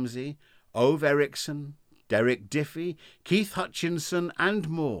 Terry Camsey, Ove Eriksson, Derek Diffie, Keith Hutchinson and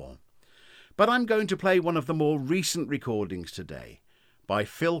more. But I'm going to play one of the more recent recordings today by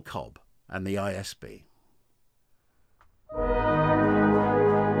Phil Cobb and the ISB.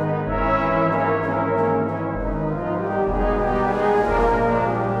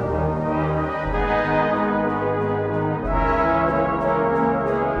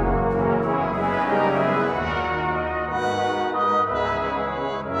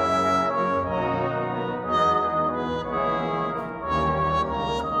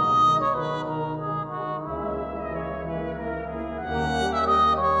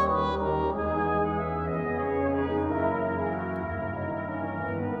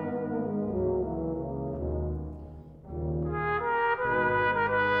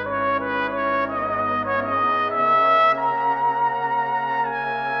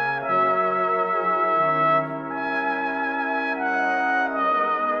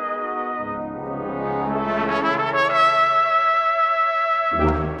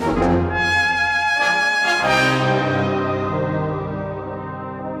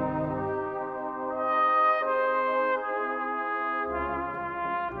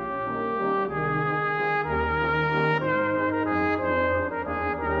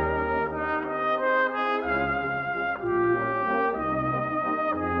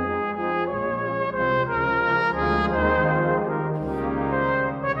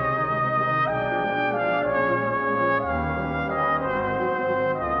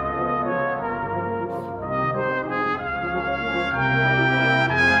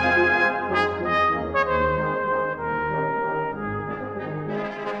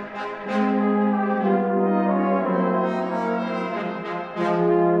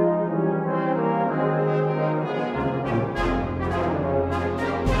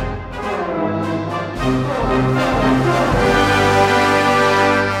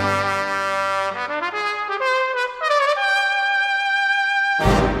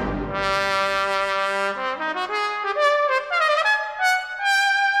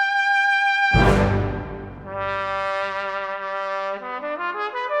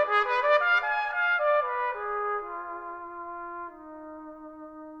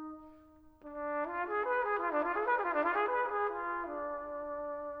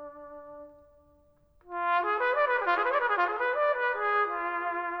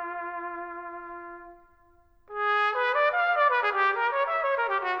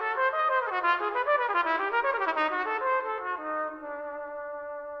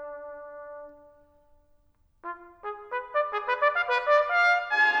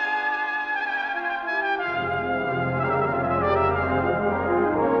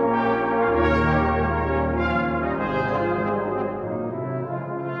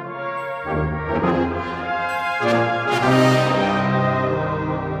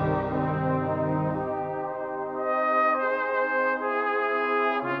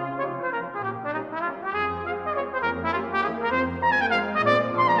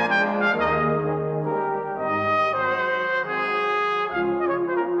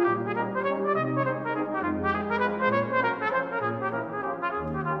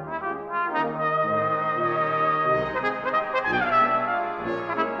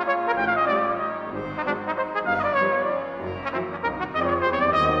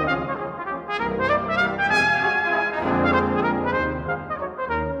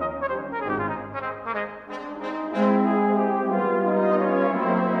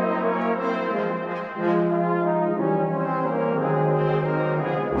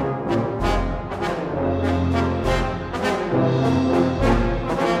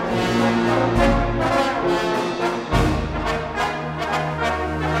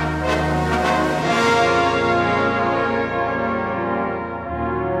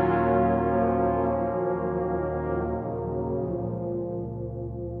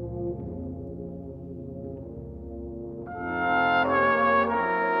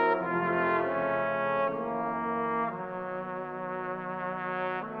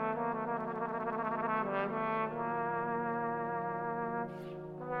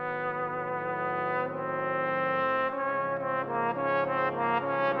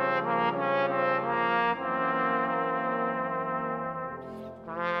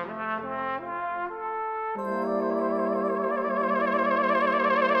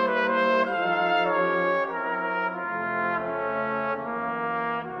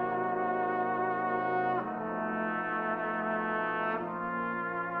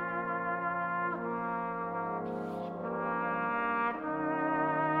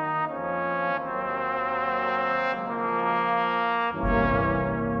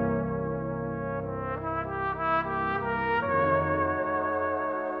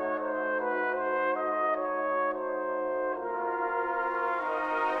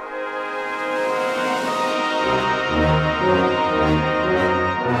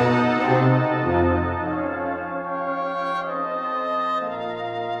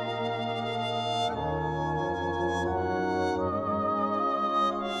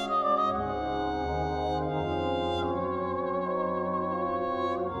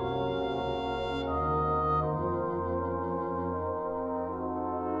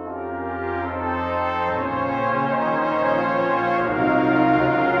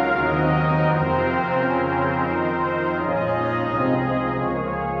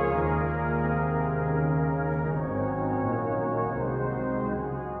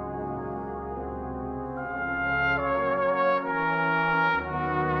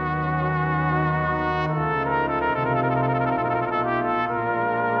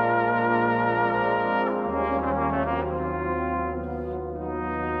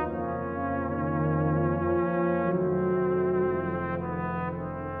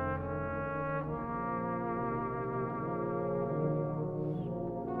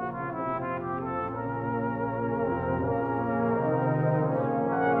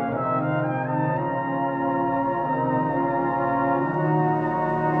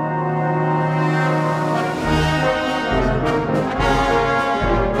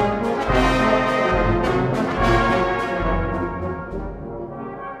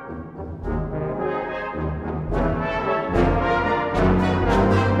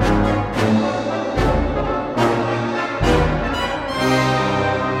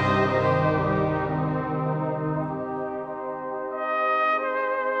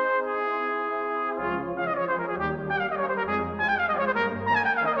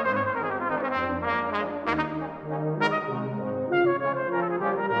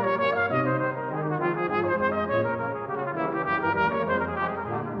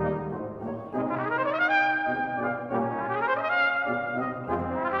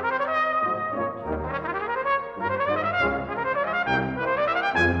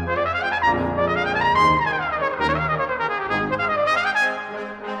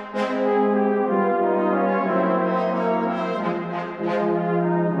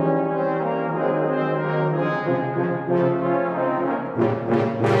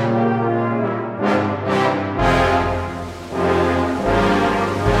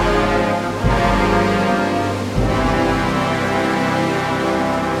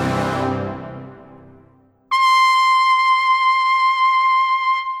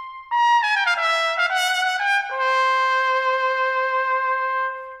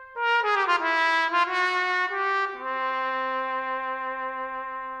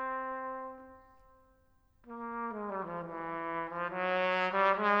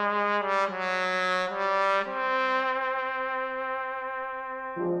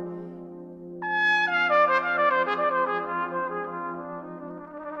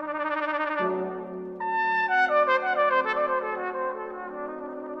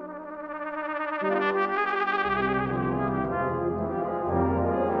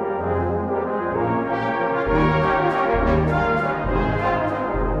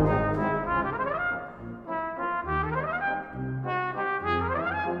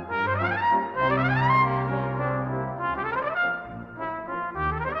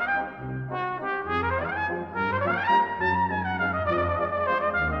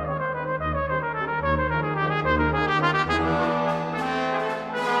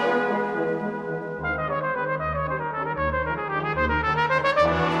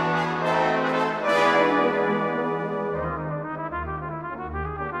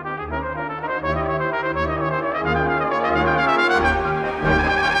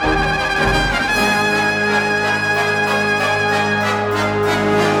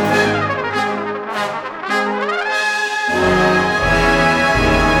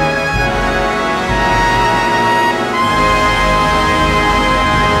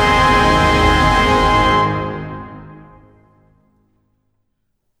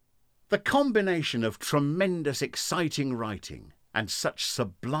 The combination of tremendous exciting writing and such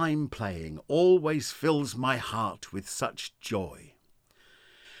sublime playing always fills my heart with such joy.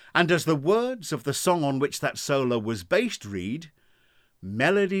 And as the words of the song on which that solo was based read,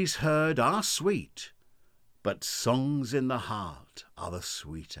 melodies heard are sweet, but songs in the heart are the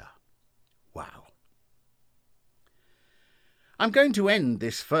sweeter. Wow. I'm going to end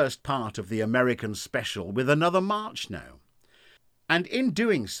this first part of the American special with another march now, and in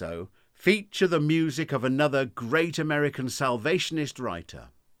doing so, feature the music of another great American Salvationist writer.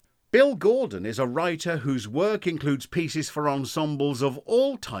 Bill Gordon is a writer whose work includes pieces for ensembles of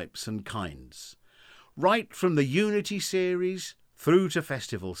all types and kinds, right from the Unity series through to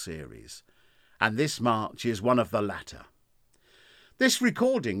Festival series, and this march is one of the latter. This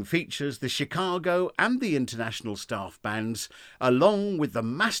recording features the Chicago and the international staff bands, along with the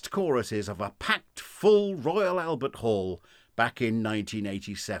massed choruses of a packed full Royal Albert Hall back in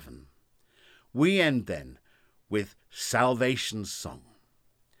 1987. We end then with Salvation's song.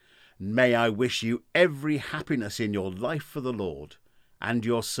 May I wish you every happiness in your life for the Lord and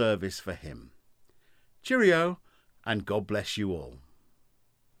your service for him. Cheerio, and God bless you all.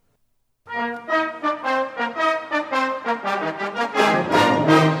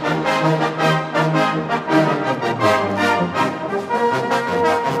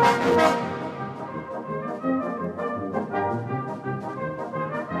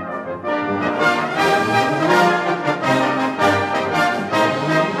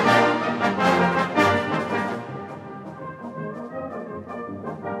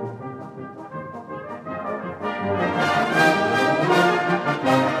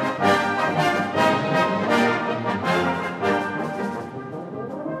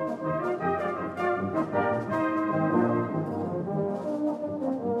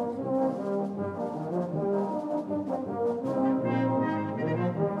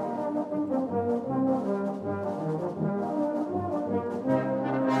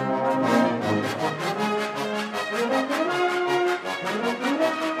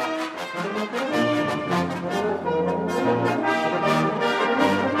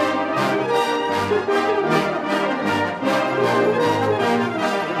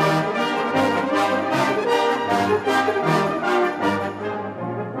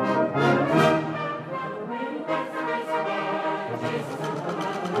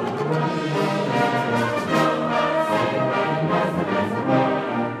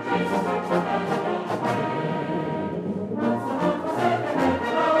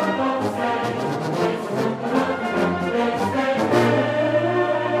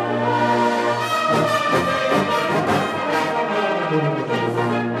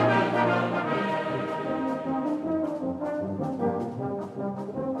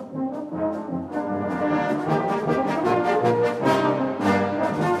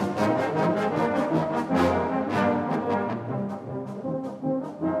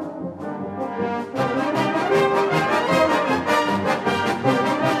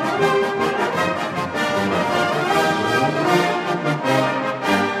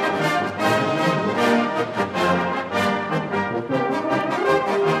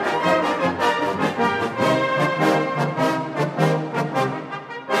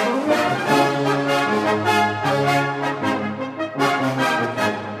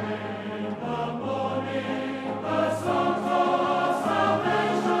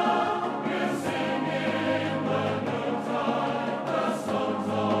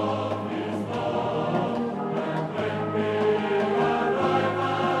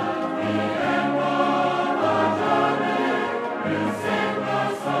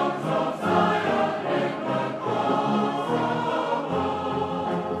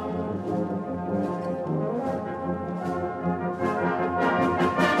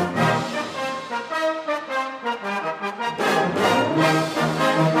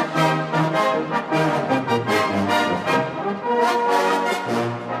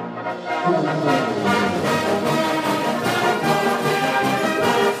 Thank you.